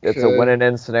 It's a win and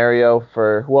in scenario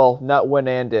not win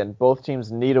and in. Both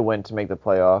teams need a win to make the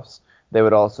playoffs. They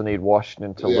would also need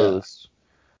Washington to lose.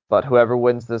 But whoever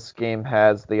wins this game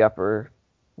has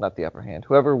not the upper hand.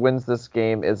 Whoever wins this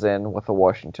game is in with a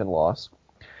Washington loss.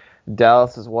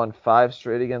 Dallas has won 5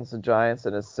 straight against the Giants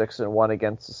and is 6-1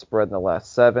 against the spread in the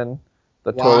last 7.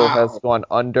 The total has gone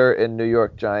under in New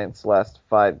York Giants' last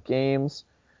 5 games.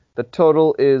 The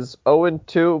total is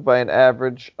 0-2 by an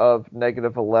average of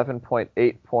negative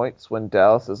 11.8 points when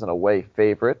Dallas is an away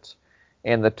favorite.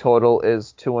 And the total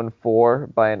is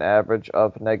 2-4 by an average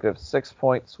of negative 6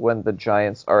 points when the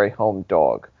Giants are a home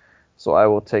dog. So I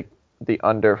will take the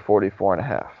under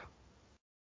 44.5.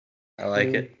 I like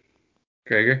it.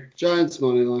 Gregor? Giants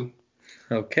money line.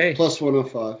 Okay. Plus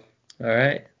 105. All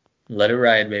right. Let it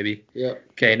ride, baby. Yep.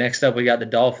 Okay, next up we got the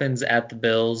Dolphins at the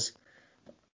Bills.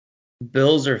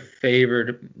 Bills are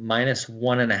favored minus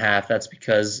 1.5. That's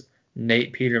because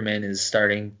Nate Peterman is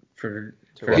starting for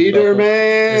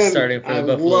the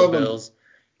Buffalo Bills.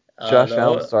 Josh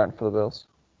Allen's starting for the Bills.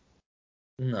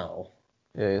 No.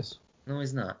 Yeah, he is. No,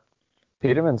 he's not.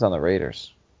 Peterman's on the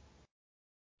Raiders.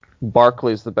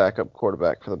 Barkley's the backup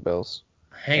quarterback for the Bills.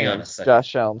 Hang on a second.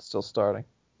 Josh Allen's still starting.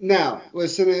 Now,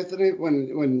 listen, Anthony,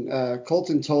 when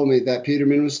Colton told me that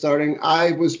Peterman was starting,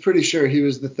 I was pretty sure he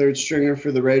was the third stringer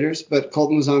for the Raiders, but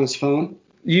Colton was on his phone.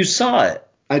 You saw it.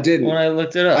 I didn't. When I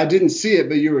looked it up. I didn't see it,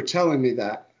 but you were telling me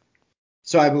that.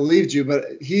 So I believed you,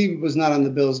 but he was not on the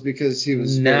Bills because he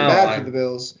was very bad for the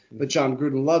Bills. But John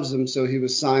Gruden loves him, so he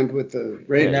was signed with the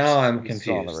Raiders. Now I'm He's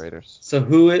still on confused. the Raiders. So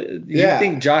you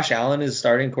think Josh Allen is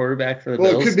starting quarterback for the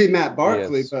Bills? Well, it could be Matt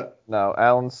Barkley, but no,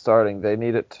 Allen's starting. They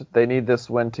need this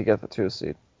win to get the 2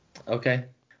 seed. Okay.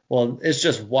 Well, it's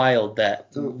just wild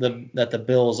that the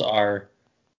Bills are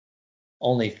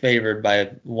only favored by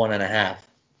 1.5.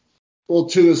 Well,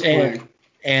 Tua's playing.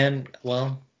 And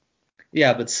well,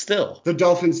 yeah, but still. The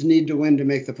Dolphins need to win to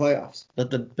make the playoffs.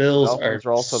 But the Bills are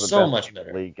also the so best much team in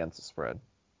better. the league against the spread.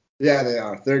 Yeah, they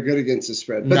are. They're good against the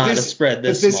spread. But Not a spread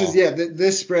this small.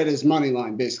 This spread is money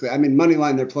line, basically. I mean, money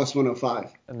line, they're plus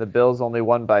 105. And the Bills only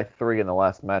won by 3 in the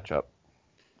last matchup.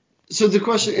 So the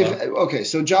question,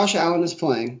 so Josh Allen is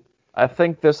playing. I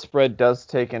think this spread does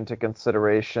take into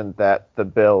consideration that the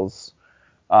Bills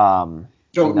don't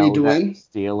need to win.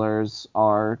 Steelers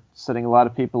are sitting a lot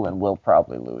of people and will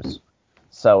probably lose.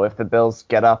 So if the Bills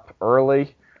get up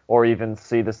early or even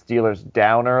see the Steelers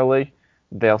down early,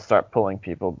 they'll start pulling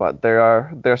people. But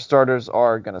their starters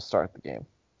are going to start the game.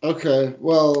 Okay,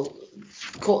 well,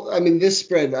 I mean, this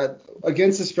spread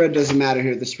against the spread doesn't matter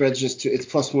here. The spread's just it's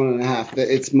plus 1.5.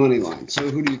 It's money line. So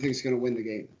who do you think is going to win the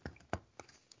game?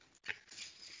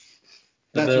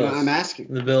 That's what I'm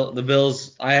asking. The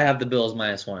Bills. I have the Bills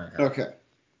minus 1.5. Okay.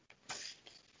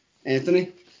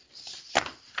 Anthony?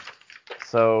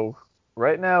 So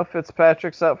right now,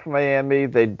 Fitzpatrick's out for Miami.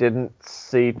 They didn't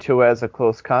see Tua as a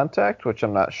close contact, which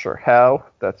I'm not sure how.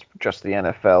 That's just the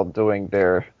NFL doing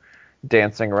their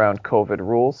dancing around COVID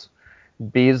rules.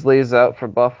 Beasley's out for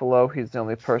Buffalo. He's the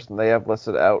only person they have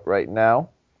listed out right now.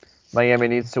 Miami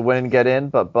needs to win and get in,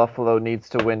 but Buffalo needs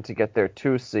to win to get their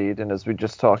 2 seed. And as we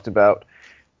just talked about,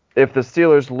 if the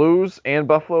Steelers lose and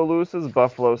Buffalo loses,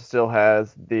 Buffalo still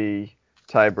has the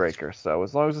tiebreaker. So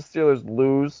as long as the Steelers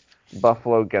lose,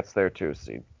 Buffalo gets their 2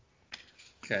 seed.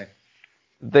 Okay.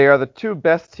 They are the 2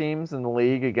 best teams in the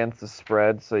league against the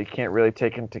spread, so you can't really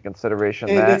take into consideration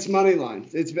that. And it's money line.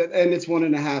 It's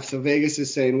 1.5. So Vegas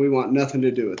is saying we want nothing to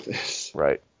do with this.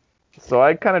 Right. So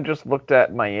I kind of just looked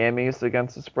at Miami's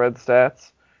against the spread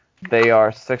stats. They are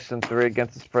 6-3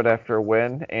 against the spread after a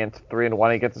win, and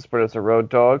 3-1 against the spread as a road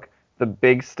dog. The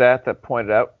big stat that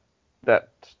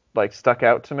stuck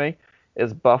out to me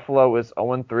is Buffalo is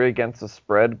 0-3 against the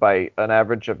spread by an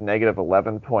average of negative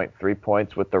 11.3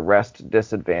 points with the rest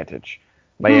disadvantage.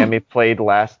 Miami played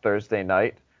last Thursday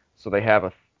night, so they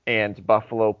have and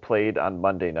Buffalo played on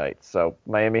Monday night. So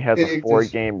Miami has a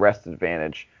 4-game rest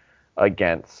advantage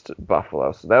against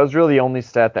Buffalo. So that was really the only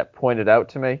stat that pointed out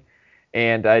to me.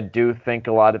 And I do think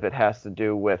a lot of it has to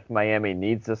do with Miami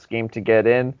needs this game to get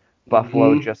in.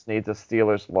 Buffalo just needs a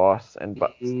Steelers loss, and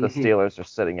the Steelers are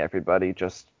sitting everybody.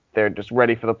 They're just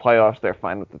ready for the playoffs. They're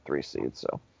fine with the 3 seed.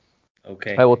 So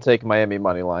okay, I will take Miami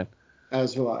money line.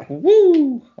 As will I.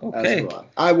 Woo! Okay. As will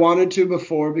I wanted to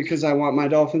before because I want my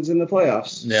Dolphins in the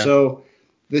playoffs. Yeah. So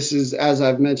this is, as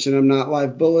I've mentioned, I'm not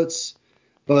live bullets,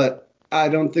 but I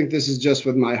don't think this is just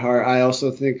with my heart. I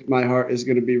also think my heart is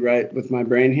going to be right with my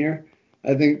brain here.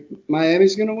 I think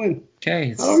Miami's going to win.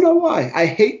 Okay. I don't know why. I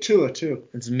hate Tua, too.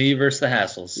 It's me versus the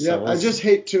Hassles. Yeah, so I just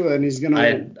hate Tua, and he's going to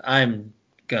win. I'm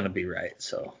going to be right,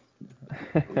 so.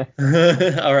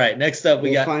 All right, next up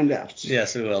we'll find out.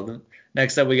 Yes, we will.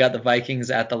 Next up, we got the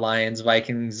Vikings at the Lions.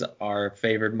 Vikings are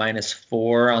favored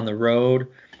 -4 on the road,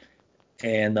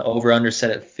 and the over-under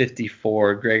set at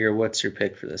 54. Gregor, what's your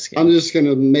pick for this game? I'm just going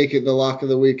to make it the lock of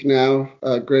the week now.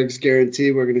 Greg's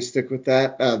guarantee, we're going to stick with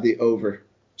that. The over.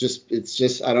 It's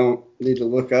just I don't need to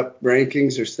look up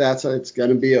rankings or stats. It's going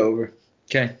to be over.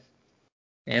 Okay.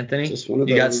 Anthony, just one of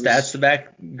you got stats to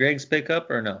back Greg's pick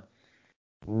up or no?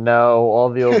 No, all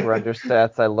the over-under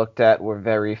stats I looked at were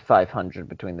very 500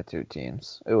 between the 2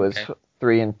 teams. It was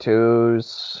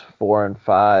 3-2s,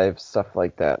 4-5, stuff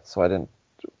like that. So I didn't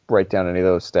write down any of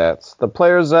those stats. The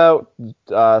players out.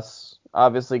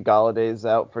 Obviously, Galladay's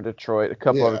out for Detroit. A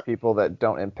couple other people that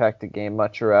don't impact the game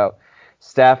much are out.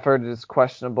 Stafford is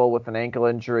questionable with an ankle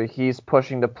injury. He's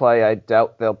pushing to play. I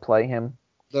doubt they'll play him.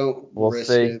 We'll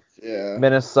see. It. Yeah.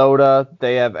 Minnesota,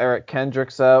 they have Eric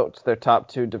Kendricks out. Their top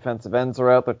 2 defensive ends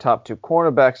are out. Their top 2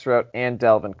 cornerbacks are out, and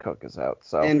Dalvin Cook is out.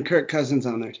 And Kirk Cousins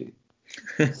on their team.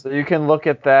 So you can look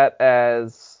at that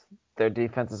as their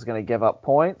defense is going to give up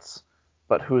points,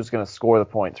 but who's going to score the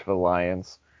points for the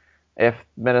Lions? If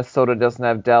Minnesota doesn't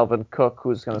have Dalvin Cook,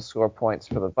 who's going to score points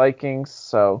for the Vikings?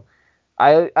 So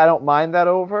I don't mind that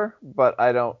over, but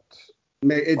I don't.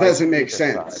 It doesn't make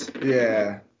sense. Side.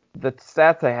 Yeah. The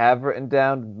stats I have written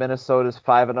down: Minnesota's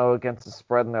 5-0 against the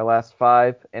spread in their last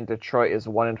 5, and Detroit is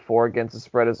 1-4 against the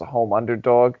spread as a home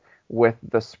underdog, with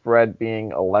the spread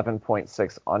being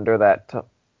 11.6 under that.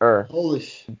 Holy.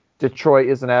 Detroit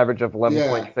is an average of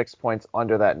 11.6 points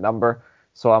under that number,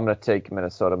 so I'm going to take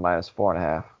Minnesota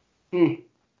 -4.5.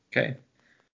 Okay.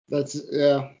 That's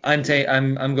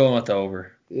I'm going with the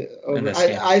over. Yeah, over.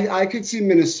 I could see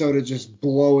Minnesota just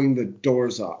blowing the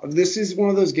doors off. This is one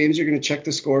of those games you're going to check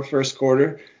the score first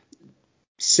quarter.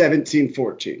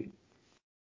 17-14.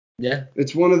 Yeah.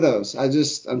 It's one of those.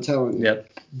 I'm telling you. Yep.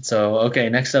 So, okay,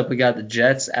 next up we got the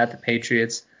Jets at the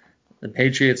Patriots. The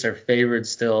Patriots are favored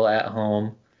still at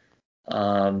home,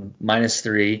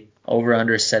 -3.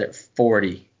 Over-under set at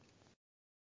 40.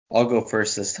 I'll go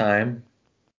first this time.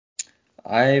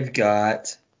 I've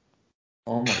got,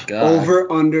 oh my God.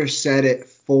 Over-under set at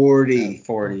 40.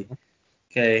 40.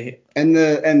 Okay.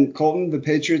 And Colton, the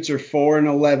Patriots are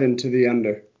 4-11 to the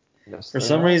under. For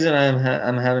some reason,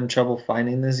 I'm having trouble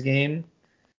finding this game.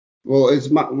 Well,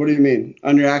 what do you mean?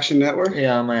 On your Action Network?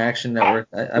 Yeah, on my Action Network.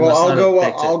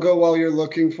 I'll go while you're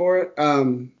looking for it.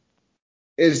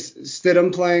 Is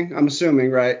Stidham playing? I'm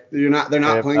assuming, right? They're not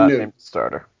playing Newton.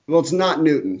 Starter. Well, it's not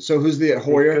Newton. So who's the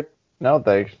Hoyer?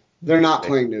 They're not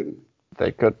playing Newton.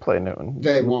 They could play Newton.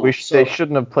 They won't. They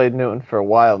shouldn't have played Newton for a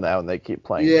while now, and they keep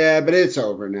playing. Yeah, but it's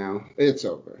over now. It's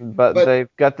over. But they've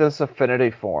got this affinity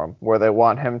for him where they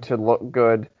want him to look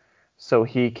good so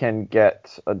he can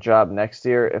get a job next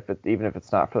year, even if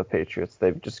it's not for the Patriots.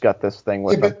 They've just got this thing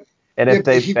with him. And if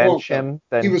they bench him,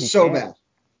 then he was so bad.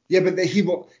 Yeah, but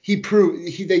he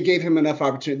proved they gave him enough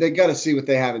opportunity. They got to see what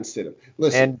they have instead of.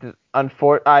 Listen. And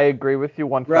I agree with you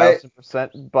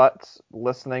 1,000%. But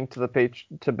listening to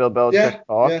Bill Belichick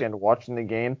talk and watching the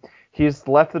game, he's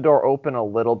left the door open a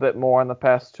little bit more in the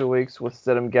past 2 weeks with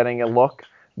Stidham getting a look.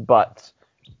 But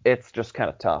it's just kind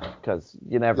of tough because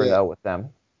you never know with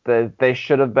them. They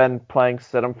should have been playing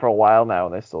Stidham for a while now,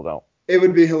 and they still don't. It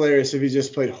would be hilarious if he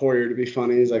just played Hoyer to be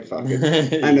funny. He's like, fuck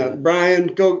it. I know. Brian,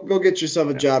 go get yourself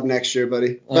a job next year,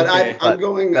 buddy. But okay. I'm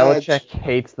going. Belichick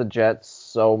hates the Jets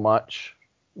so much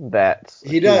that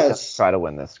he does try to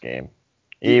win this game.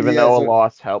 Even though a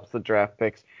loss helps the draft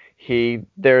picks,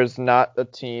 there's not a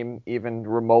team even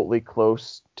remotely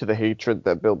close to the hatred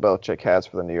that Bill Belichick has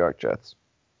for the New York Jets.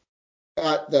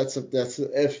 That's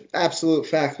an absolute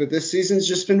fact. But this season's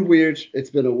just been weird. It's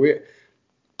been a weird.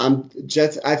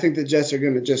 I think the Jets are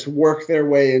going to just work their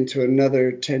way into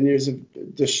another 10 years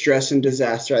of distress and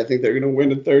disaster. I think they're going to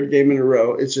win a third game in a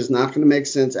row. It's just not going to make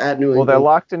sense at New England. Well, they're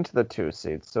locked into the 2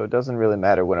 seeds, so it doesn't really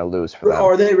matter win or lose for them.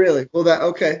 Are they really? Well,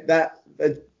 that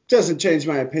doesn't change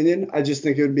my opinion. I just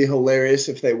think it would be hilarious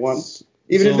if they won,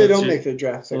 even if they don't make their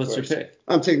draft. So what's your pick?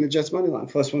 I'm taking the Jets money line,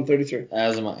 plus 133.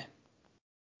 As am I.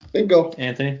 Bingo.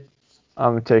 Anthony?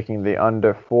 I'm taking the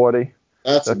under 40.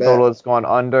 That's the total has gone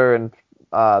under in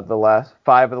the last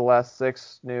 5 of the last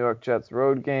 6 New York Jets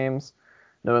road games.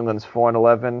 New England's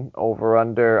 4-11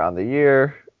 over/under on the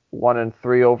year,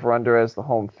 1-3 over/under as the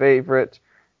home favorite,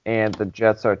 and the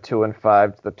Jets are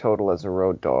 2-5 to the total as a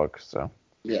road dog. So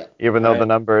even though the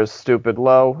number is stupid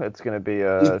low, it's going to be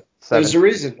a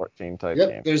 17-14 type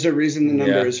game. There's a reason the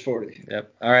number is 40.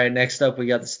 Yep. All right. Next up, we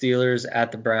got the Steelers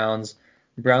at the Browns.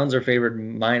 Browns are favored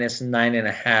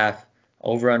 -9.5.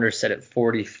 Over/under set at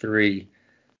 43.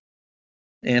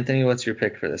 Anthony, what's your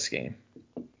pick for this game?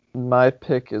 My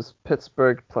pick is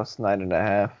Pittsburgh plus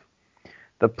 9.5.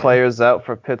 The players out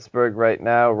for Pittsburgh right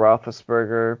now: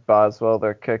 Roethlisberger, Boswell,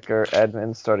 their kicker,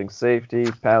 Edmonds, starting safety,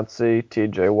 Pouncey,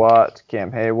 T.J. Watt,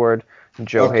 Cam Hayward,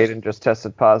 Joe Hayden just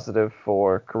tested positive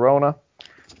for corona.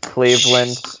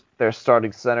 Cleveland, their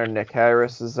starting center, Nick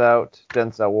Harris, is out.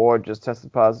 Denzel Ward just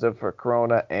tested positive for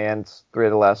corona, and 3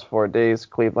 of the last 4 days,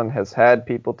 Cleveland has had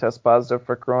people test positive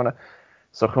for corona.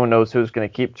 So who knows who's going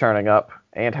to keep turning up.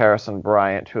 And Harrison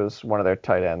Bryant, who's one of their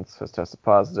tight ends, has tested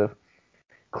positive.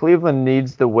 Cleveland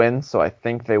needs the win, so I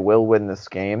think they will win this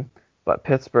game. But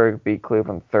Pittsburgh beat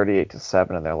Cleveland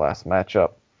 38-7 in their last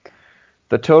matchup.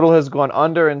 The total has gone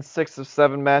under in 6 of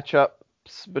 7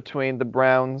 matchups between the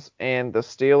Browns and the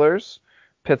Steelers.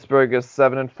 Pittsburgh is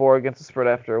 7-4 against the spread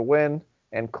after a win,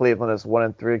 and Cleveland is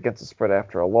 1-3 against the spread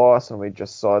after a loss. And we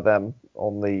just saw them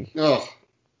only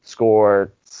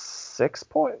score 6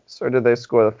 points, or did they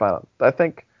score the final? I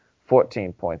think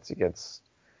 14 points against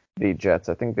the Jets.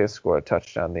 I think they scored a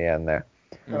touchdown in the end there.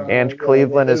 And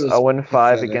Cleveland is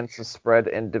 0-5 against the spread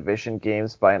in division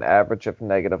games by an average of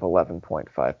negative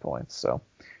 11.5 points. So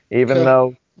even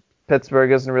though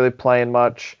Pittsburgh isn't really playing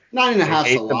much, 9.5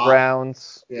 hate the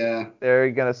Browns. Yeah,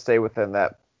 they're gonna stay within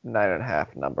that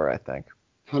 9.5 number, I think.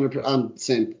 100%. I'm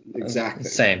same exactly.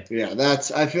 Same. Yeah,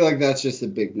 I feel like that's just a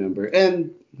big number,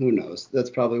 and who knows? That's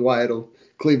probably why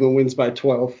Cleveland wins by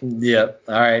 12. Yep.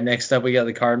 All right. Next up, we got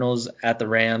the Cardinals at the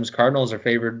Rams. Cardinals are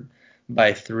favored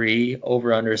by 3.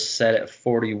 Over/under set at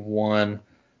 41.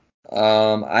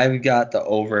 I've got the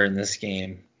over in this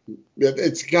game.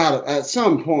 It's got at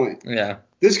some point. Yeah.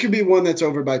 This could be one that's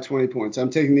over by 20 points.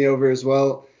 I'm taking the over as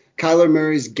well. Kyler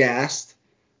Murray's gassed.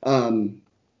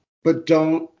 But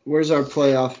where's our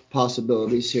playoff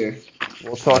possibilities here?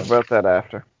 We'll talk about that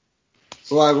after.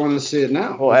 Well, I want to see it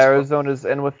now. Well, Arizona's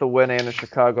in with the win and a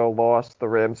Chicago loss. The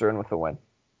Rams are in with the win.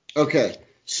 Okay,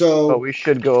 so. But we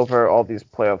should go over all these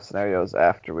playoff scenarios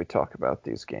after we talk about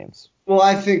these games. Well,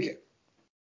 I think.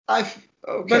 Okay.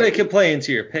 But it could play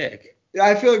into your pick.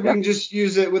 I feel like we can just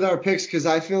use it with our picks because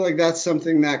I feel like that's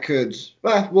something that could.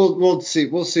 We'll see.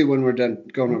 We'll see when we're done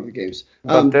going over the games.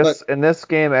 But in this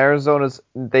game,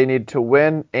 they need to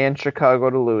win and Chicago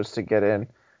to lose to get in.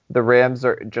 The Rams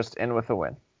are just in with a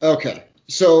win. Okay.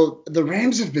 So the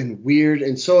Rams have been weird,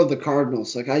 and so have the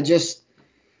Cardinals. Like, I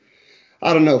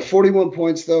don't know. 41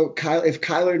 points, though. If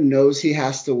Kyler knows he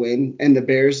has to win, and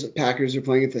the Packers are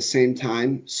playing at the same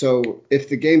time, so if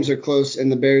the games are close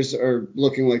and the Bears are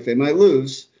looking like they might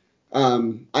lose,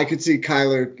 I could see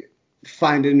Kyler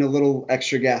finding a little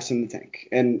extra gas in the tank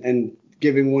and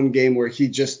giving one game where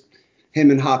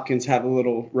him and Hopkins have a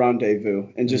little rendezvous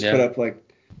and just put up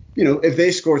if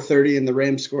they score 30 and the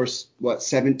Rams score,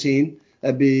 17,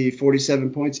 that'd be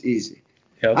 47 points easy.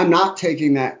 Yep. I'm not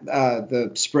taking that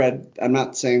the spread. I'm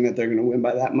not saying that they're going to win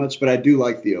by that much, but I do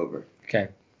like the over. Okay.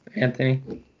 Anthony?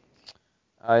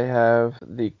 I have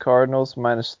the Cardinals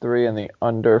 -3 and the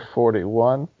under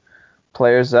 41.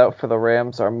 Players out for the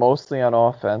Rams are mostly on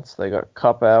offense. They got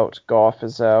Kupp out, Goff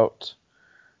is out,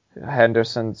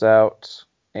 Henderson's out,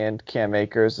 and Cam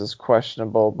Akers is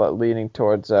questionable but leaning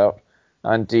towards out.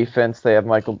 On defense, they have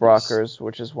Michael Brockers,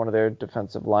 which is one of their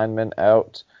defensive linemen,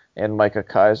 out, and Micah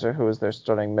Kiser, who is their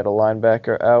starting middle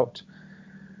linebacker, out.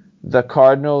 The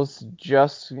Cardinals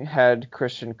just had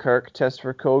Christian Kirk test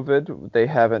for COVID. They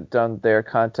haven't done their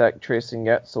contact tracing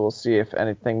yet, so we'll see if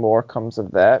anything more comes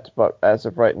of that. But as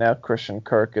of right now, Christian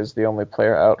Kirk is the only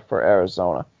player out for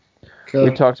Arizona. Okay.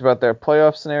 We talked about their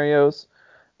playoff scenarios.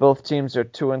 Both teams are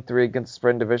 2-3 against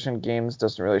spread division games.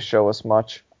 Doesn't really show us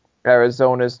much.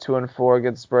 Arizona's 2-4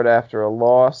 against spread after a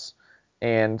loss,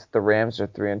 and the Rams are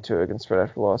 3-2 against spread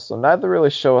after a loss. So neither really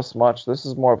show us much. This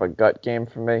is more of a gut game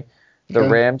for me. The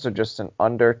Rams are just an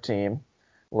under team.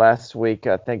 Last week,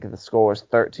 I think the score was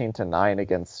 13-9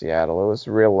 against Seattle. It was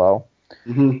real low.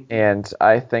 Mm-hmm. And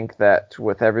I think that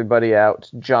with everybody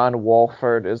out, John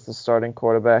Wolford is the starting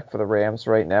quarterback for the Rams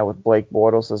right now with Blake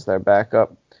Bortles as their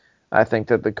backup. I think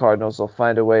that the Cardinals will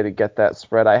find a way to get that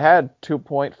spread. I had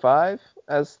 2.5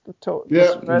 as the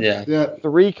spread. Yeah.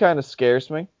 3 kind of scares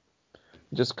me,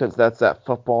 just because that's that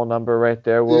football number right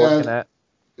there we're looking at.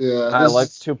 Yeah. I like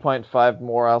 2.5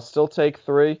 more. I'll still take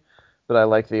 3, but I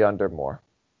like the under more.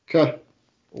 Okay.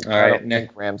 All right. I don't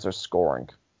think Rams are scoring.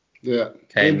 Yeah.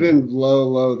 Okay. They've been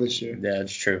low this year. Yeah,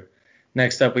 it's true.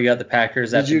 Next up, we got the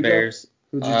Packers at the Bears.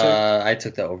 Who'd you take? I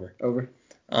took the over.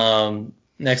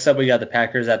 Next up, we got the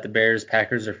Packers at the Bears.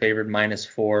 Packers are favored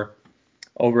 -4.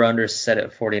 Over-under set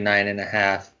at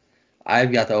 49.5.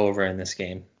 I've got the over in this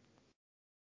game.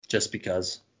 Just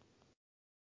because.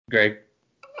 Greg?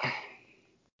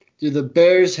 Do the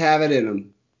Bears have it in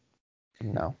them?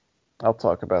 No. I'll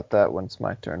talk about that when it's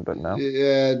my turn, but no.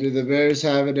 Yeah, do the Bears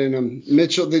have it in them?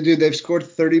 Mitchell, they've scored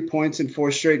 30 points in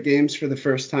 4 straight games for the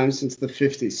first time since the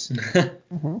 50s.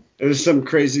 Mm-hmm. It was some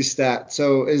crazy stat.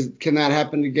 So can that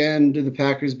happen again? Do the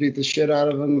Packers beat the shit out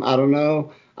of them? I don't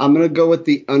know. I'm going to go with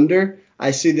the under. I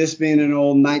see this being an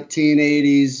old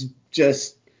 1980s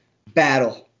just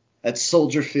battle at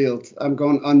Soldier Field. I'm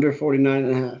going under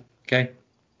 49.5.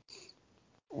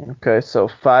 Okay, so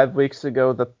 5 weeks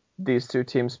ago, these two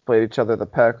teams played each other. The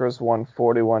Packers won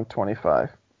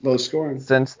 41-25. Low scoring.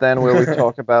 Since then, where we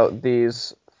talk about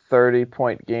these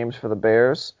 30-point games for the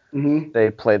Bears,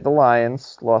 They played the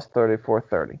Lions, lost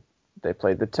 34-30. They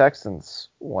played the Texans,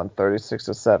 won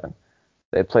 36-7.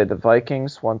 They played the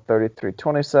Vikings, won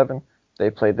 33-27. They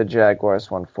played the Jaguars,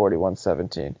 won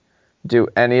 41-17. Do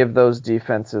any of those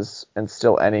defenses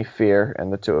instill any fear in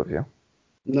the two of you?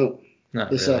 No.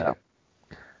 Not really. No.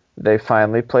 They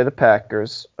finally play the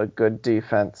Packers, a good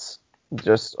defense.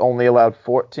 Just only allowed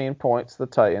 14 points, the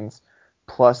Titans,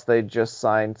 plus they just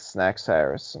signed Snacks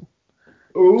Harrison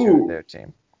to their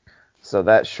team. So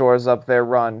that shores up their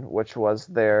run, which was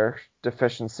their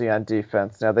deficiency on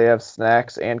defense. Now they have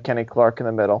Snacks and Kenny Clark in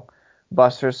the middle.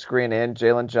 Buster Skrine and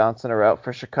Jalen Johnson are out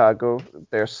for Chicago,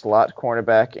 their slot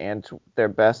cornerback and their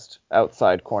best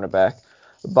outside cornerback.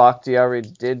 Bakhtiari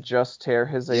did just tear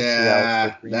his ACL.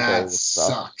 Yeah, that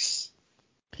sucks.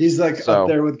 He's up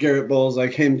there with Garrett Bowles,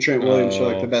 like him, Trent Williams are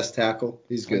like the best tackle.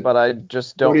 He's good. But I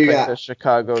just don't think that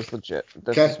Chicago's legit.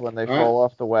 This is when they fall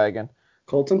off the wagon.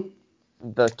 Colton?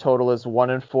 The total is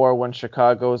 1-4 when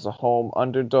Chicago is a home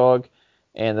underdog,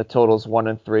 and the total is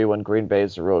 1-3 when Green Bay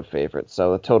is a road favorite.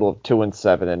 So a total of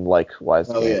 2-7 in likewise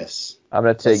games. Yes. I'm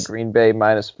going to take Green Bay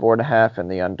 -4.5 and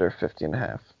the under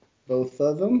 50.5. both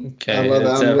of them. Okay, I love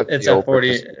Allen. it's The at over 40.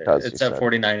 just because It's you at said.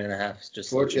 49.5. Just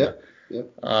to let you know.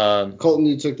 Yep. Colton,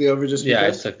 you took the over just Yeah,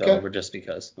 because? I took the over just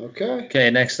because. Okay. Okay,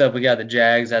 next up we got the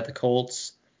Jags at the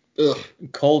Colts. Ugh.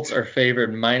 Colts are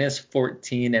favored minus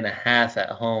 14.5 at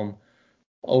home.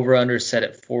 Over under set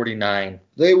at 49.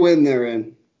 They win, they're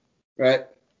in, right?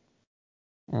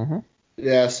 Mm-hmm.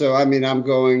 Yeah, so, I mean, I'm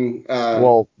going...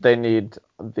 Well, they need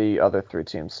the other three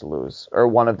teams to lose, or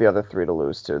one of the other three to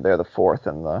lose, too. They're the fourth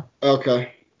in the...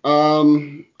 Okay.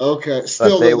 Okay.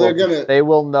 Still, But they're going to... They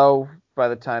will know by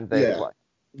the time they play.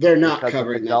 They're not because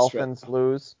covering if the that Dolphins spread.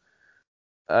 lose,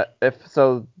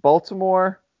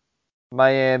 Baltimore,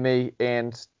 Miami,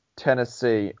 and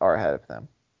Tennessee are ahead of them.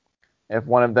 If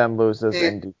one of them loses,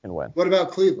 Indy can win. What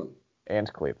about Cleveland?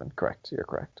 And Cleveland, correct. You're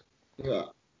correct. Yeah.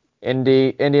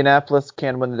 Indianapolis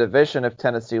can win the division if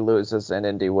Tennessee loses and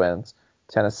Indy wins.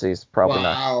 Tennessee's probably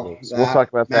not going to lose. We'll talk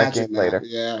about that game later.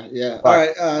 Yeah. But all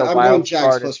right, I'm going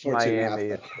Jags plus 14.5.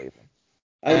 Miami and Cleveland.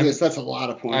 That's a lot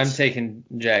of points. I'm taking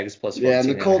Jags plus 14. Yeah, and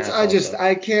the Colts,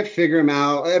 I can't figure them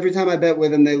out. Every time I bet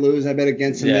with them, they lose. I bet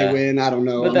against them, they win. I don't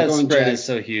know. But that spread is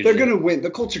so huge. They're going to win.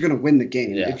 The Colts are going to win the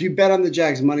game. Yeah. If you bet on the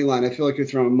Jags money line, I feel like you're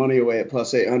throwing money away at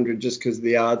plus 800 just because of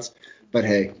the odds. But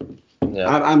hey,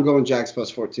 I'm going Jags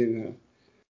plus 14.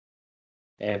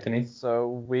 Anthony? So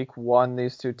week 1,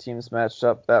 these two teams matched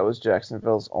up. That was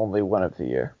Jacksonville's only win of the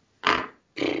year.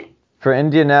 For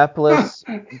Indianapolis,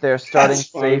 their starting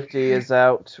safety is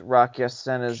out. Rock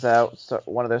Ya-Sin is out,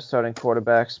 one of their starting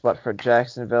quarterbacks. But for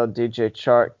Jacksonville, DJ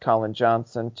Chark, Colin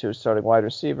Johnson, 2 starting wide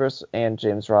receivers, and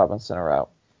James Robinson are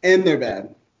out. And they're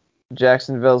bad.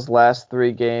 Jacksonville's last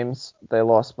 3 games, they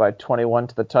lost by 21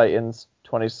 to the Titans,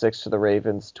 26 to the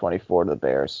Ravens, 24 to the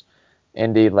Bears.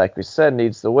 Indy, like we said,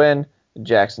 needs the win.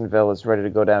 Jacksonville is ready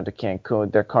to go down to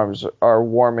Cancun. Their cars are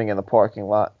warming in the parking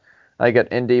lot. I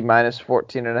got Indy minus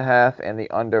 14.5 and the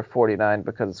under 49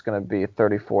 because it's going to be a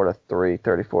 34-3,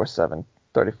 34-7,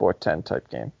 34-10 type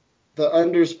game. The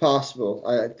under's possible.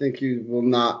 I think you will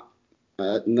not.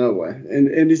 No way.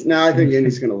 And Indy's now. I think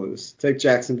Indy's going to lose. Take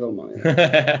Jacksonville money.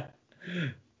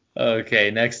 Okay,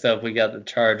 next up we got the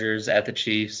Chargers at the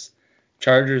Chiefs.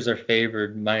 Chargers are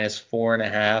favored minus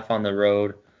 4.5 on the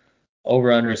road.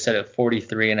 Over under set at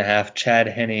 43.5. Chad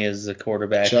Henne is the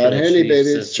quarterback. Chad Henne, baby.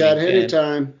 It's Chad Henne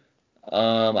time.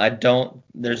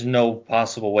 There's no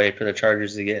possible way for the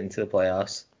Chargers to get into the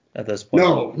playoffs at this point.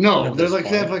 No. They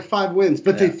have like 5 wins,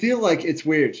 but they feel like it's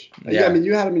weird. Yeah. I mean,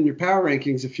 you had them in your power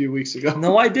rankings a few weeks ago.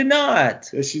 No, I did not.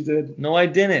 Yes, you did. No, I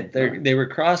didn't. They were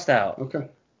crossed out. Okay.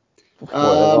 Before they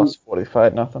lost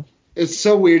 45-0. It's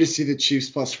so weird to see the Chiefs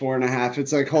plus 4.5.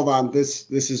 It's like, hold on, this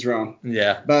is wrong.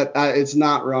 Yeah. But it's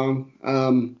not wrong.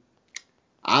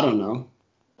 I don't know.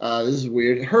 This is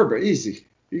weird. Herbert, easy.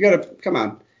 You gotta come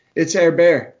on. It's Air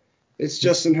Bear. It's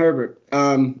Justin Herbert.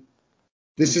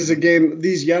 This is a game.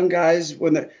 These young guys,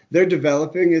 when they're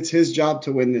developing, it's his job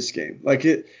to win this game.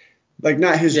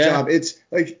 Not his job. It's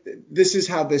like this is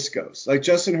how this goes. Like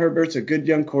Justin Herbert's a good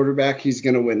young quarterback. He's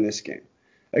gonna win this game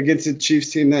against a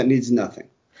Chiefs team that needs nothing.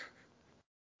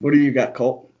 What do you got,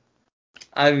 Colt?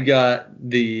 I've got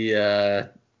the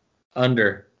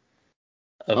under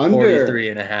of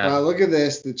 43.5. Wow, look at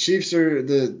this. The Chiefs are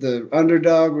the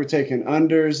underdog. We're taking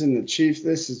unders and the Chiefs.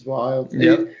 This is wild.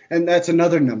 Yep. And that's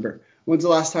another number. When's the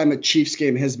last time a Chiefs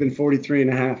game has been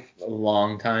 43.5? A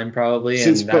long time, probably,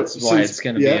 and that's why it's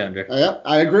going to be under. Yeah,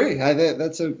 I agree.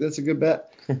 That's a good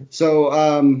bet. So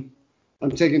I'm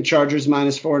taking Chargers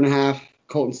minus 4.5.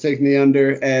 Colton's taking the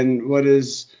under. And what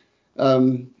is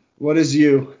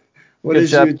you? Good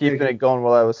job keeping it going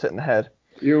while I was hitting the head.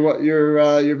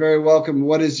 You're very welcome.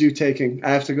 What is you taking? I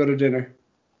have to go to dinner.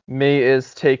 Me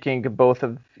is taking both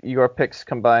of your picks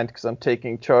combined because I'm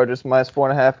taking Chargers minus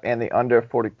 4.5 and the under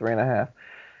 43.5.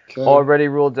 Okay. Already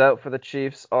ruled out for the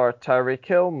Chiefs are Tyreek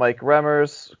Hill, Mike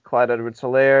Remmers, Clyde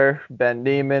Edwards-Helaire, Ben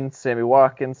Neiman, Sammy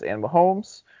Watkins, and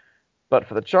Mahomes. But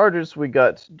for the Chargers, we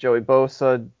got Joey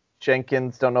Bosa,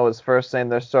 Jenkins, don't know his first name,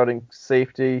 they're starting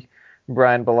safety,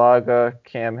 Brian Bulaga,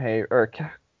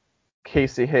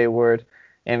 Casey Hayward,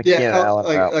 and Keenan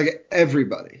Allen. Like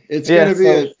everybody. It's going to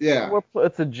be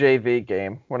it's a JV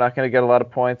game. We're not going to get a lot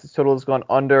of points. The total has gone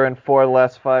under in 4 of the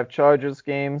last 5 Chargers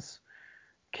games.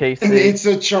 Casey. And it's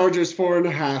a Chargers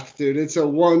 4.5, dude. It's a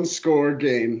 1-score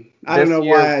game. I don't know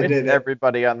why I did it.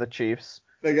 Everybody on the Chiefs.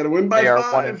 They got to win by 5. They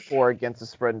are 1-4 against the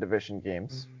spread and division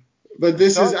games. But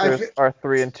this Chargers are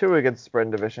 3-2 against spread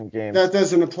and division games. That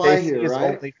doesn't apply Casey here,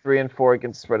 right? Is only 3-4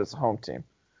 against spread as a home team.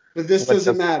 But this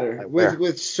doesn't matter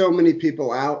with so many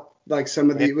people out, like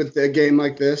with a game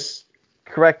like this.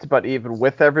 Correct, but even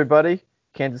with everybody,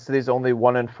 Kansas City's only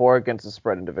 1-4 against the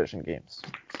spread in division games.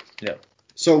 Yep.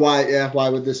 So why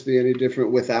would this be any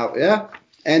different without? Yeah.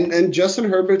 And Justin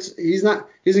Herbert's he doesn't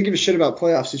give a shit about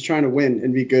playoffs. He's trying to win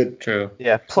and be good. True.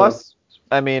 Yeah. Plus,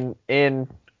 I mean, in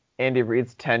Andy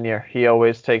Reid's tenure, he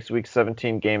always takes Week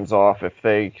 17 games off if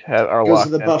they are Goes locked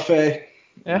to the in. buffet.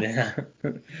 Yeah. All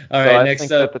So right. I Next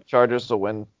think up, that the Chargers will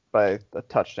win by a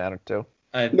touchdown or two.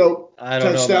 Nope. I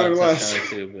don't know Touchdown about or less. touchdown or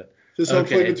two, but Just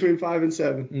hopefully okay. between 5 and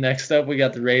 7. Next up, we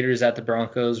got the Raiders at the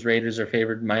Broncos. Raiders are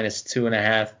favored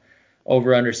 -2.5.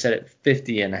 Over under set at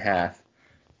 50.5.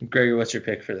 Gregory, what's your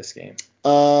pick for this game?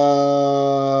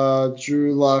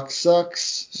 Drew Lock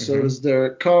sucks. So does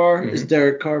Derek Carr. Is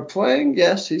Derek Carr playing?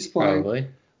 Yes, he's playing. Probably.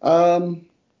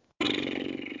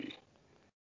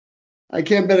 I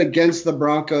can't bet against the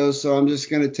Broncos, so I'm just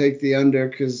going to take the under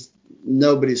because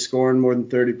nobody's scoring more than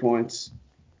 30 points.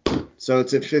 So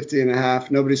it's at 50.5.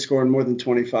 Nobody's scoring more than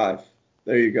 25.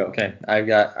 There you go. Okay, I've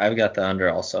got the under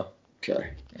also.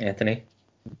 Okay. Anthony?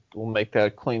 We'll make that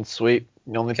a clean sweep.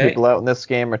 The only people out in this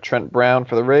game are Trent Brown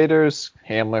for the Raiders,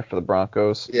 Hamler for the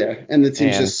Broncos. Yeah, and the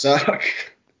teams just suck.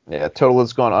 Yeah, total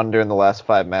has gone under in the last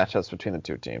 5 matchups between the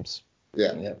two teams.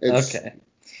 Yeah. Okay.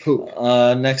 Poop.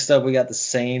 Next up, we got the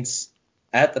Saints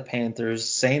at the Panthers.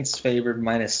 Saints favored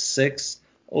 -6.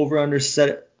 Over under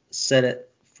set at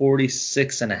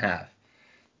 46.5.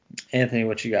 Anthony,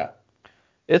 what you got?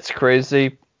 It's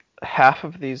crazy. Half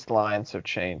of these lines have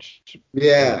changed in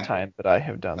the time that I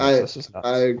have done this. This is nuts.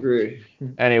 I agree.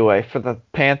 Anyway, for the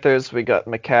Panthers, we got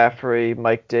McCaffrey,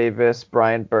 Mike Davis,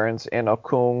 Brian Burns, and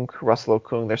Okung. Russell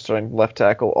Okung, they're starting left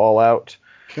tackle, all out.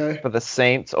 Okay. For the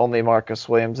Saints, only Marcus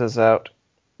Williams is out.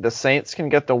 The Saints can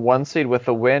get the 1 seed with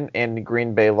a win and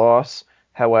Green Bay loss.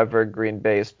 However, Green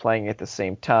Bay is playing at the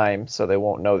same time, so they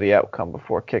won't know the outcome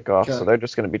before kickoff. Okay. So they're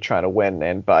just going to be trying to win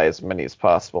and buy as many as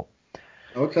possible.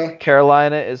 Okay.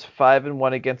 Carolina is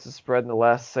 5-1 against the spread in the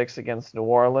last 6 against New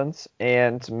Orleans,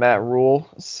 and Matt Rule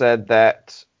said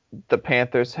that the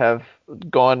Panthers have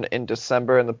gone in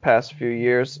December in the past few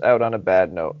years out on a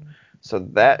bad note. So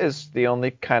that is the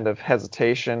only kind of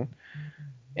hesitation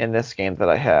in this game that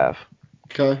I have.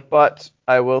 Okay. But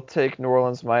I will take New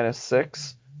Orleans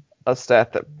 -6. A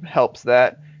stat that helps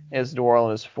that is New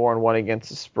Orleans is 4-1 against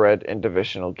the spread in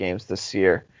divisional games this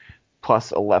year,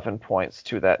 plus 11 points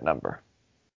to that number.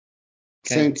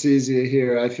 Okay. Saints easy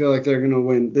here. I feel like they're going to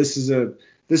win. This is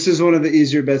one of the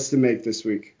easier bets to make this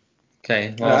week.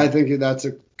 Okay. Well, I think that's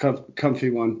a comfy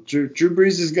one. Drew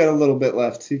Brees has got a little bit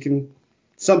left.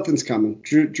 Something's coming.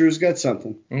 Drew's got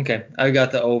something. Okay. I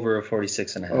got the over of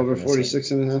 46.5. Over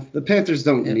 46.5. The Panthers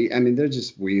don't need. I mean, they're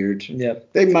just weird.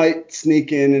 Yep. They might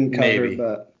sneak in and cover,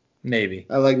 but maybe.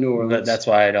 I like New Orleans. But that's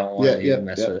why I don't want to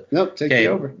mess with it. Nope. Take the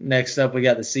over. Next up, we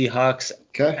got the Seahawks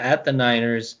at the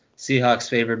Niners. Seahawks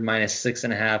favored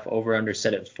 -6.5. Over under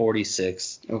set at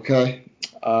 46. Okay.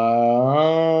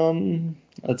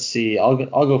 Let's see. I'll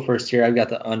go first here. I've got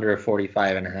the under of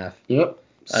 45.5. Yep.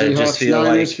 Seahawks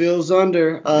Niners feels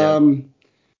under. I'm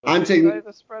taking. What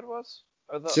the spread was?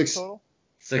 Or the total?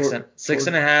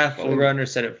 6.5. Over under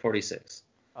set at 46.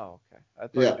 Oh, okay. I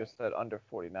thought you just said under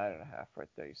 49.5 right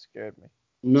there. You scared me.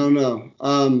 No.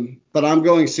 But I'm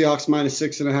going Seahawks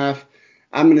 -6.5.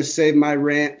 I'm going to save my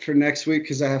rant for next week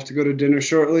because I have to go to dinner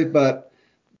shortly. But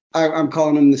I'm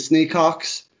calling them the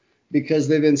Sneakhawks because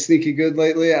they've been sneaky good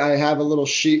lately. I have a little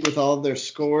sheet with all of their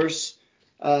scores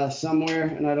somewhere,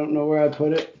 and I don't know where I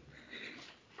put it.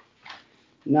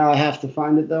 Now I have to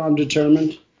find it, though. I'm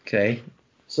determined. Okay.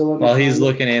 So while he's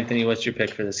looking, Anthony, what's your pick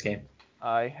for this game?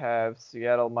 I have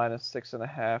Seattle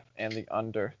 -6.5 and the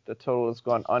under. The total has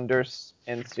gone under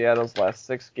in Seattle's last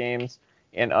 6 games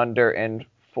and under in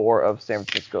 4 of San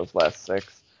Francisco's last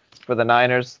 6. For the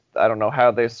Niners, I don't know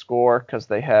how they score because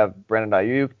they have Brandon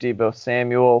Ayuk, Deebo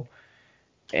Samuel,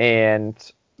 and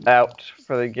out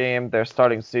for the game. They're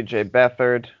starting C.J.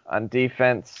 Beathard. On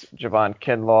defense, Javon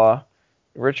Kinlaw,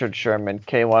 Richard Sherman,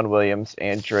 K'Wan Williams,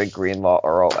 and Dre Greenlaw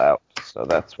are all out. So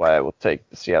that's why I will take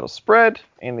the Seattle spread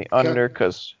and the under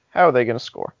because how are they going to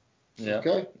score? Yeah.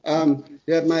 Okay.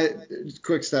 My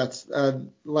quick stats.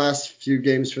 Last few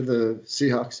games for the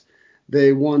Seahawks.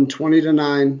 They won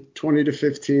 20-9,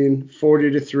 20-15,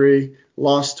 40-3,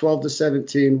 lost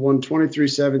 12-17, won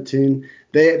 23-17.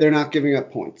 They're not giving up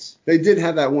points. They did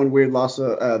have that one weird loss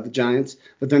of the Giants,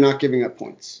 but they're not giving up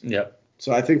points. Yep.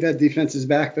 So I think that defense is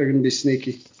back. They're going to be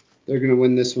sneaky. They're going to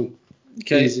win this one.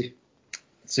 Okay. Easy.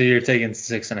 So you're taking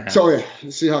 6.5. So yeah,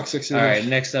 Seahawks 6.5. All right.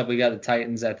 Next up, we got the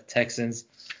Titans at the Texans.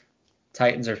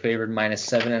 Titans are favored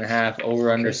 -7.5.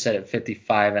 Over under set at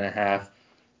 55.5.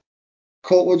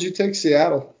 Colt, what'd you take?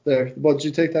 Seattle there. What'd you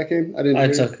take that game? I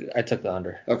took the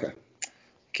under. Okay.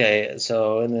 Okay,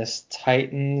 so in this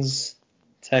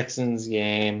Titans-Texans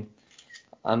game,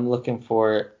 I'm looking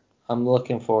for it. I'm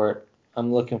looking for it.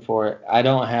 I'm looking for it. I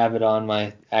don't have it on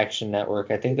my Action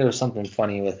Network. I think there was something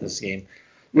funny with this game.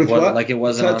 With what? Like it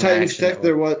wasn't on Titans Action Tech.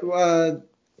 There Network. what?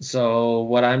 So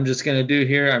what I'm just gonna do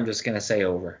here, I'm just gonna say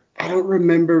over. I don't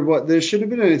remember what. There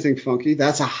shouldn't have been anything funky.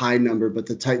 That's a high number, but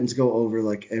the Titans go over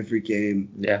like every game.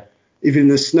 Yeah. Even in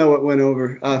the snow, it went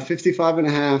over.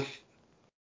 55.5.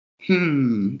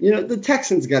 The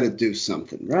Texans got to do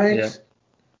something, right? Yeah.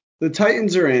 The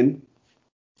Titans are in,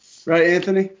 right,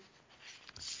 Anthony?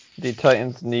 The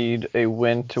Titans need a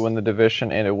win to win the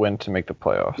division and a win to make the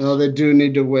playoffs. No, they do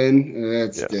need to win.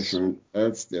 That's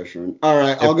different. All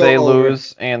right, I'll go over. If they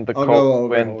lose and the Colts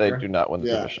win, Over. they do not win the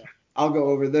division. I'll go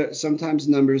over there. Sometimes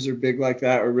numbers are big like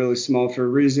that or really small for a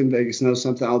reason. Vegas knows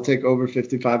something. I'll take over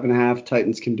 55.5.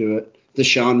 Titans can do it.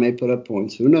 Deshaun may put up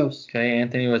points. Who knows? Okay,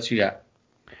 Anthony, what you got?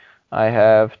 I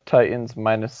have Titans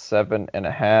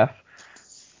 -7.5.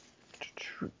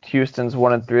 Houston's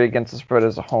 1-3 against the spread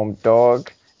as a home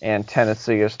dog, and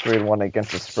Tennessee is 3-1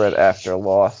 against the spread after a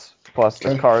loss. Plus,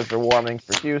 the cars are warming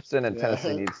for Houston, and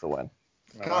Tennessee needs the win.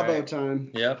 Cabo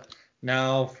time. Yep.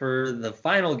 Now for the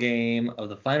final game of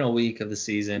the final week of the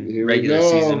season, Here regular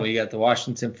season, we got the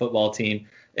Washington football team.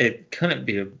 It couldn't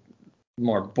be a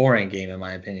more boring game in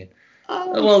my opinion.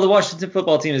 Well, the Washington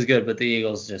football team is good, but the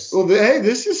Eagles just. Well, hey,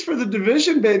 this is for the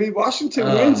division, baby. Washington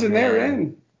wins, and they're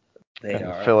in. They and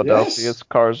are. Philadelphia's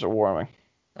cars are warming.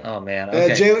 Oh man. Okay.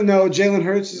 Jalen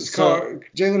Hurts' car.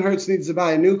 Jalen Hurts needs to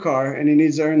buy a new car, and he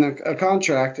needs to earn a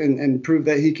contract and prove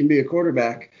that he can be a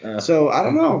quarterback. So I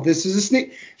don't know. This is a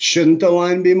sneak. Shouldn't the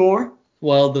line be more?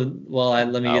 Let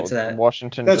me get to that.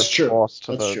 Washington That's just true. lost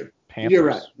to That's the true. Panthers. You're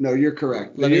right. No, you're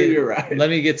correct. You're right. Let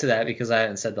me get to that because I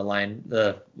haven't said the line.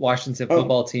 The Washington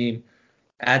football team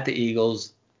at the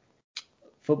Eagles.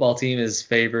 Football team is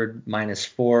favored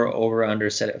 -4, over under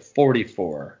set at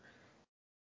 44.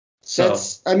 So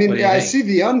I see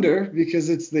the under because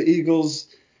it's the Eagles,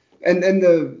 and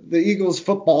the Eagles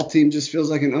football team just feels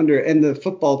like an under, and the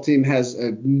football team has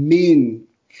a mean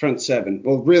front seven,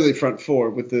 well, really front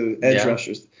four with the edge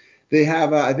rushers. They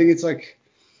have, I think it's like,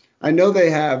 I know they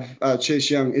have Chase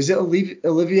Young. Is it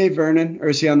Olivier Vernon, or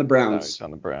is he on the Browns? No, he's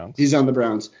on the Browns. He's on the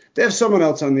Browns. They have someone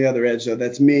else on the other edge though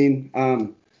that's mean.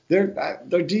 Their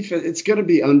defense, it's going to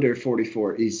be under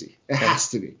 44 easy. It has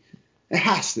to be. It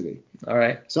has to be. All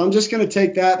right. So I'm just going to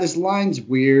take that. This line's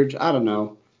weird. I don't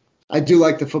know. I do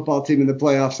like the football team in the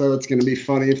playoffs, though. It's going to be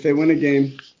funny if they win a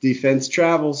game. Defense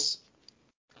travels.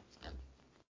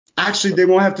 Actually, they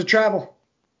won't have to travel.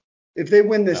 If they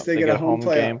win this, they get a home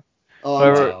playoff game.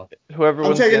 Whoever I'm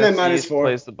wins taking the them NFC -4.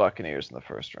 plays the Buccaneers in the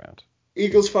first round.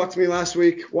 Eagles fucked me last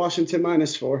week. Washington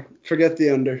 -4. Forget the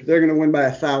under. They're going to win by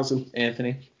 1,000.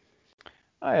 Anthony?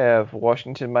 I have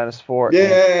Washington -4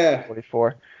 Yeah. and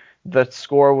 44. The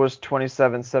score was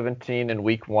 27-17 in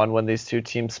week 1 when these two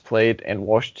teams played, and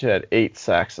Washington had 8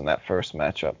 sacks in that first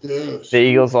matchup. Yes. The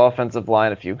Eagles' offensive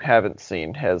line, if you haven't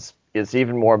seen, is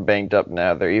even more banged up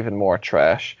now. They're even more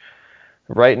trash.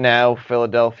 Right now,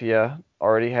 Philadelphia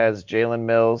already has Jalen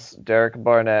Mills, Derek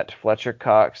Barnett, Fletcher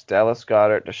Cox, Dallas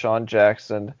Goedert, Deshaun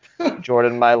Jackson,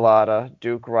 Jordan Mailata,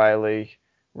 Duke Riley,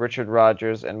 Richard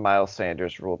Rodgers, and Miles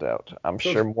Sanders ruled out. I'm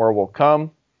sure more will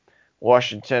come.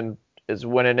 Washington is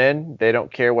winning in. They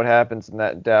don't care what happens in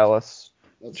that Dallas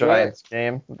Giants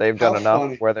game. They've done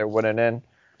enough where they're winning in.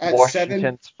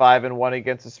 Washington's 5-1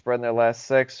 against the spread in their last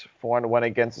 6, 4-1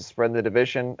 against the spread in the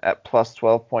division at plus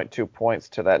 12.2 points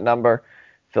to that number.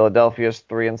 Philadelphia's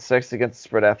 3-6 against the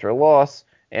spread after a loss,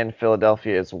 and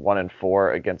Philadelphia is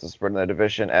 1-4 against the spread in the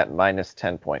division at minus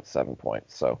 10.7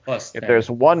 points. So if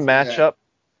there's one matchup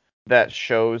that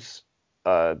shows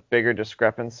a bigger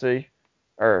discrepancy,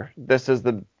 or this is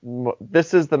the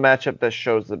matchup that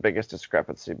shows the biggest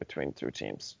discrepancy between two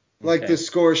teams. Like the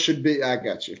score should be. I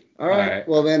got you. All right.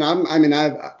 Well then, I'm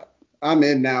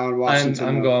in now in Washington.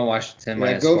 I'm going Washington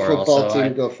minus go 4 football also.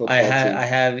 Team. Go football team. I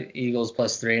have Eagles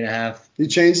plus 3.5. You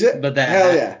changed it? But that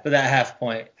Hell yeah. But that half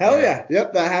point. Hell yeah.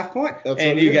 Yep, that half point. That's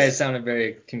and what you guys sounded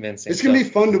very convincing. It's gonna be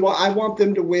fun to watch. I want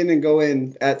them to win and go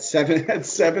in at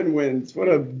 7 wins. What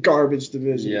a garbage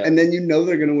division. Yeah. And then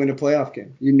they're gonna win a playoff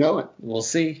game. You know it. We'll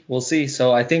see.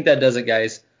 So I think that does it,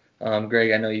 guys.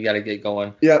 Greg, I know you got to get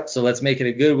going. Yep. So let's make it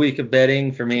a good week of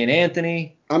betting for me and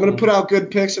Anthony. I'm going to put out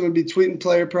good picks. I'm going to be tweeting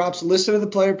player props. Listen to the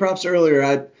player props earlier.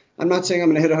 I'm not saying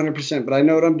I'm going to hit 100%, but I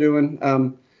know what I'm doing.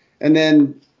 And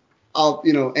then I'll,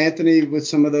 Anthony with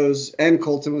some of those and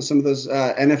Colton with some of those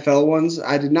NFL ones.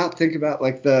 I did not think about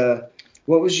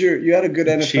what was you had a good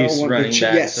NFL Chiefs one. Running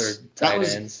backs or tight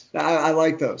ends. I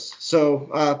like those.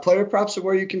 So player props are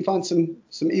where you can find some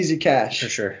easy cash.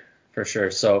 For sure.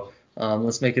 So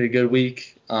Let's make it a good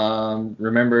week.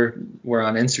 Remember, we're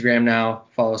on Instagram now.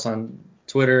 Follow us on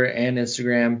Twitter and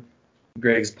Instagram.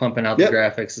 Greg's pumping out the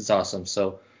graphics. It's awesome.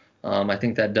 So I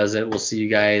think that does it. We'll see you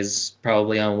guys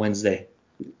probably on Wednesday.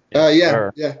 Yeah.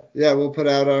 We'll put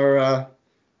out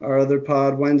our other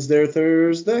pod Wednesday or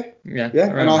Thursday. Yeah.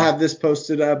 And I'll have this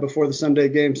posted before the Sunday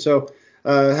game. So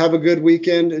have a good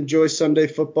weekend. Enjoy Sunday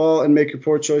football and make your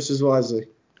poor choices wisely.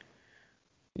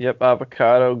 Yep,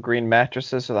 Avocado Green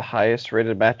mattresses are the highest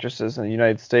rated mattresses in the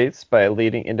United States by a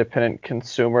leading independent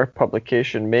consumer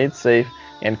publication, Made Safe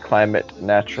and Climate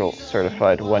Natural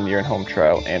certified, 1 year in home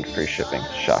trial and free shipping.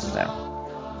 Shop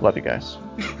now. Love you guys.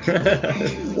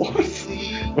 What?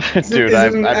 Dude,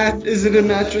 is it a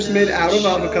mattress made out of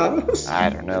avocados? I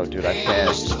don't know, dude. I can't.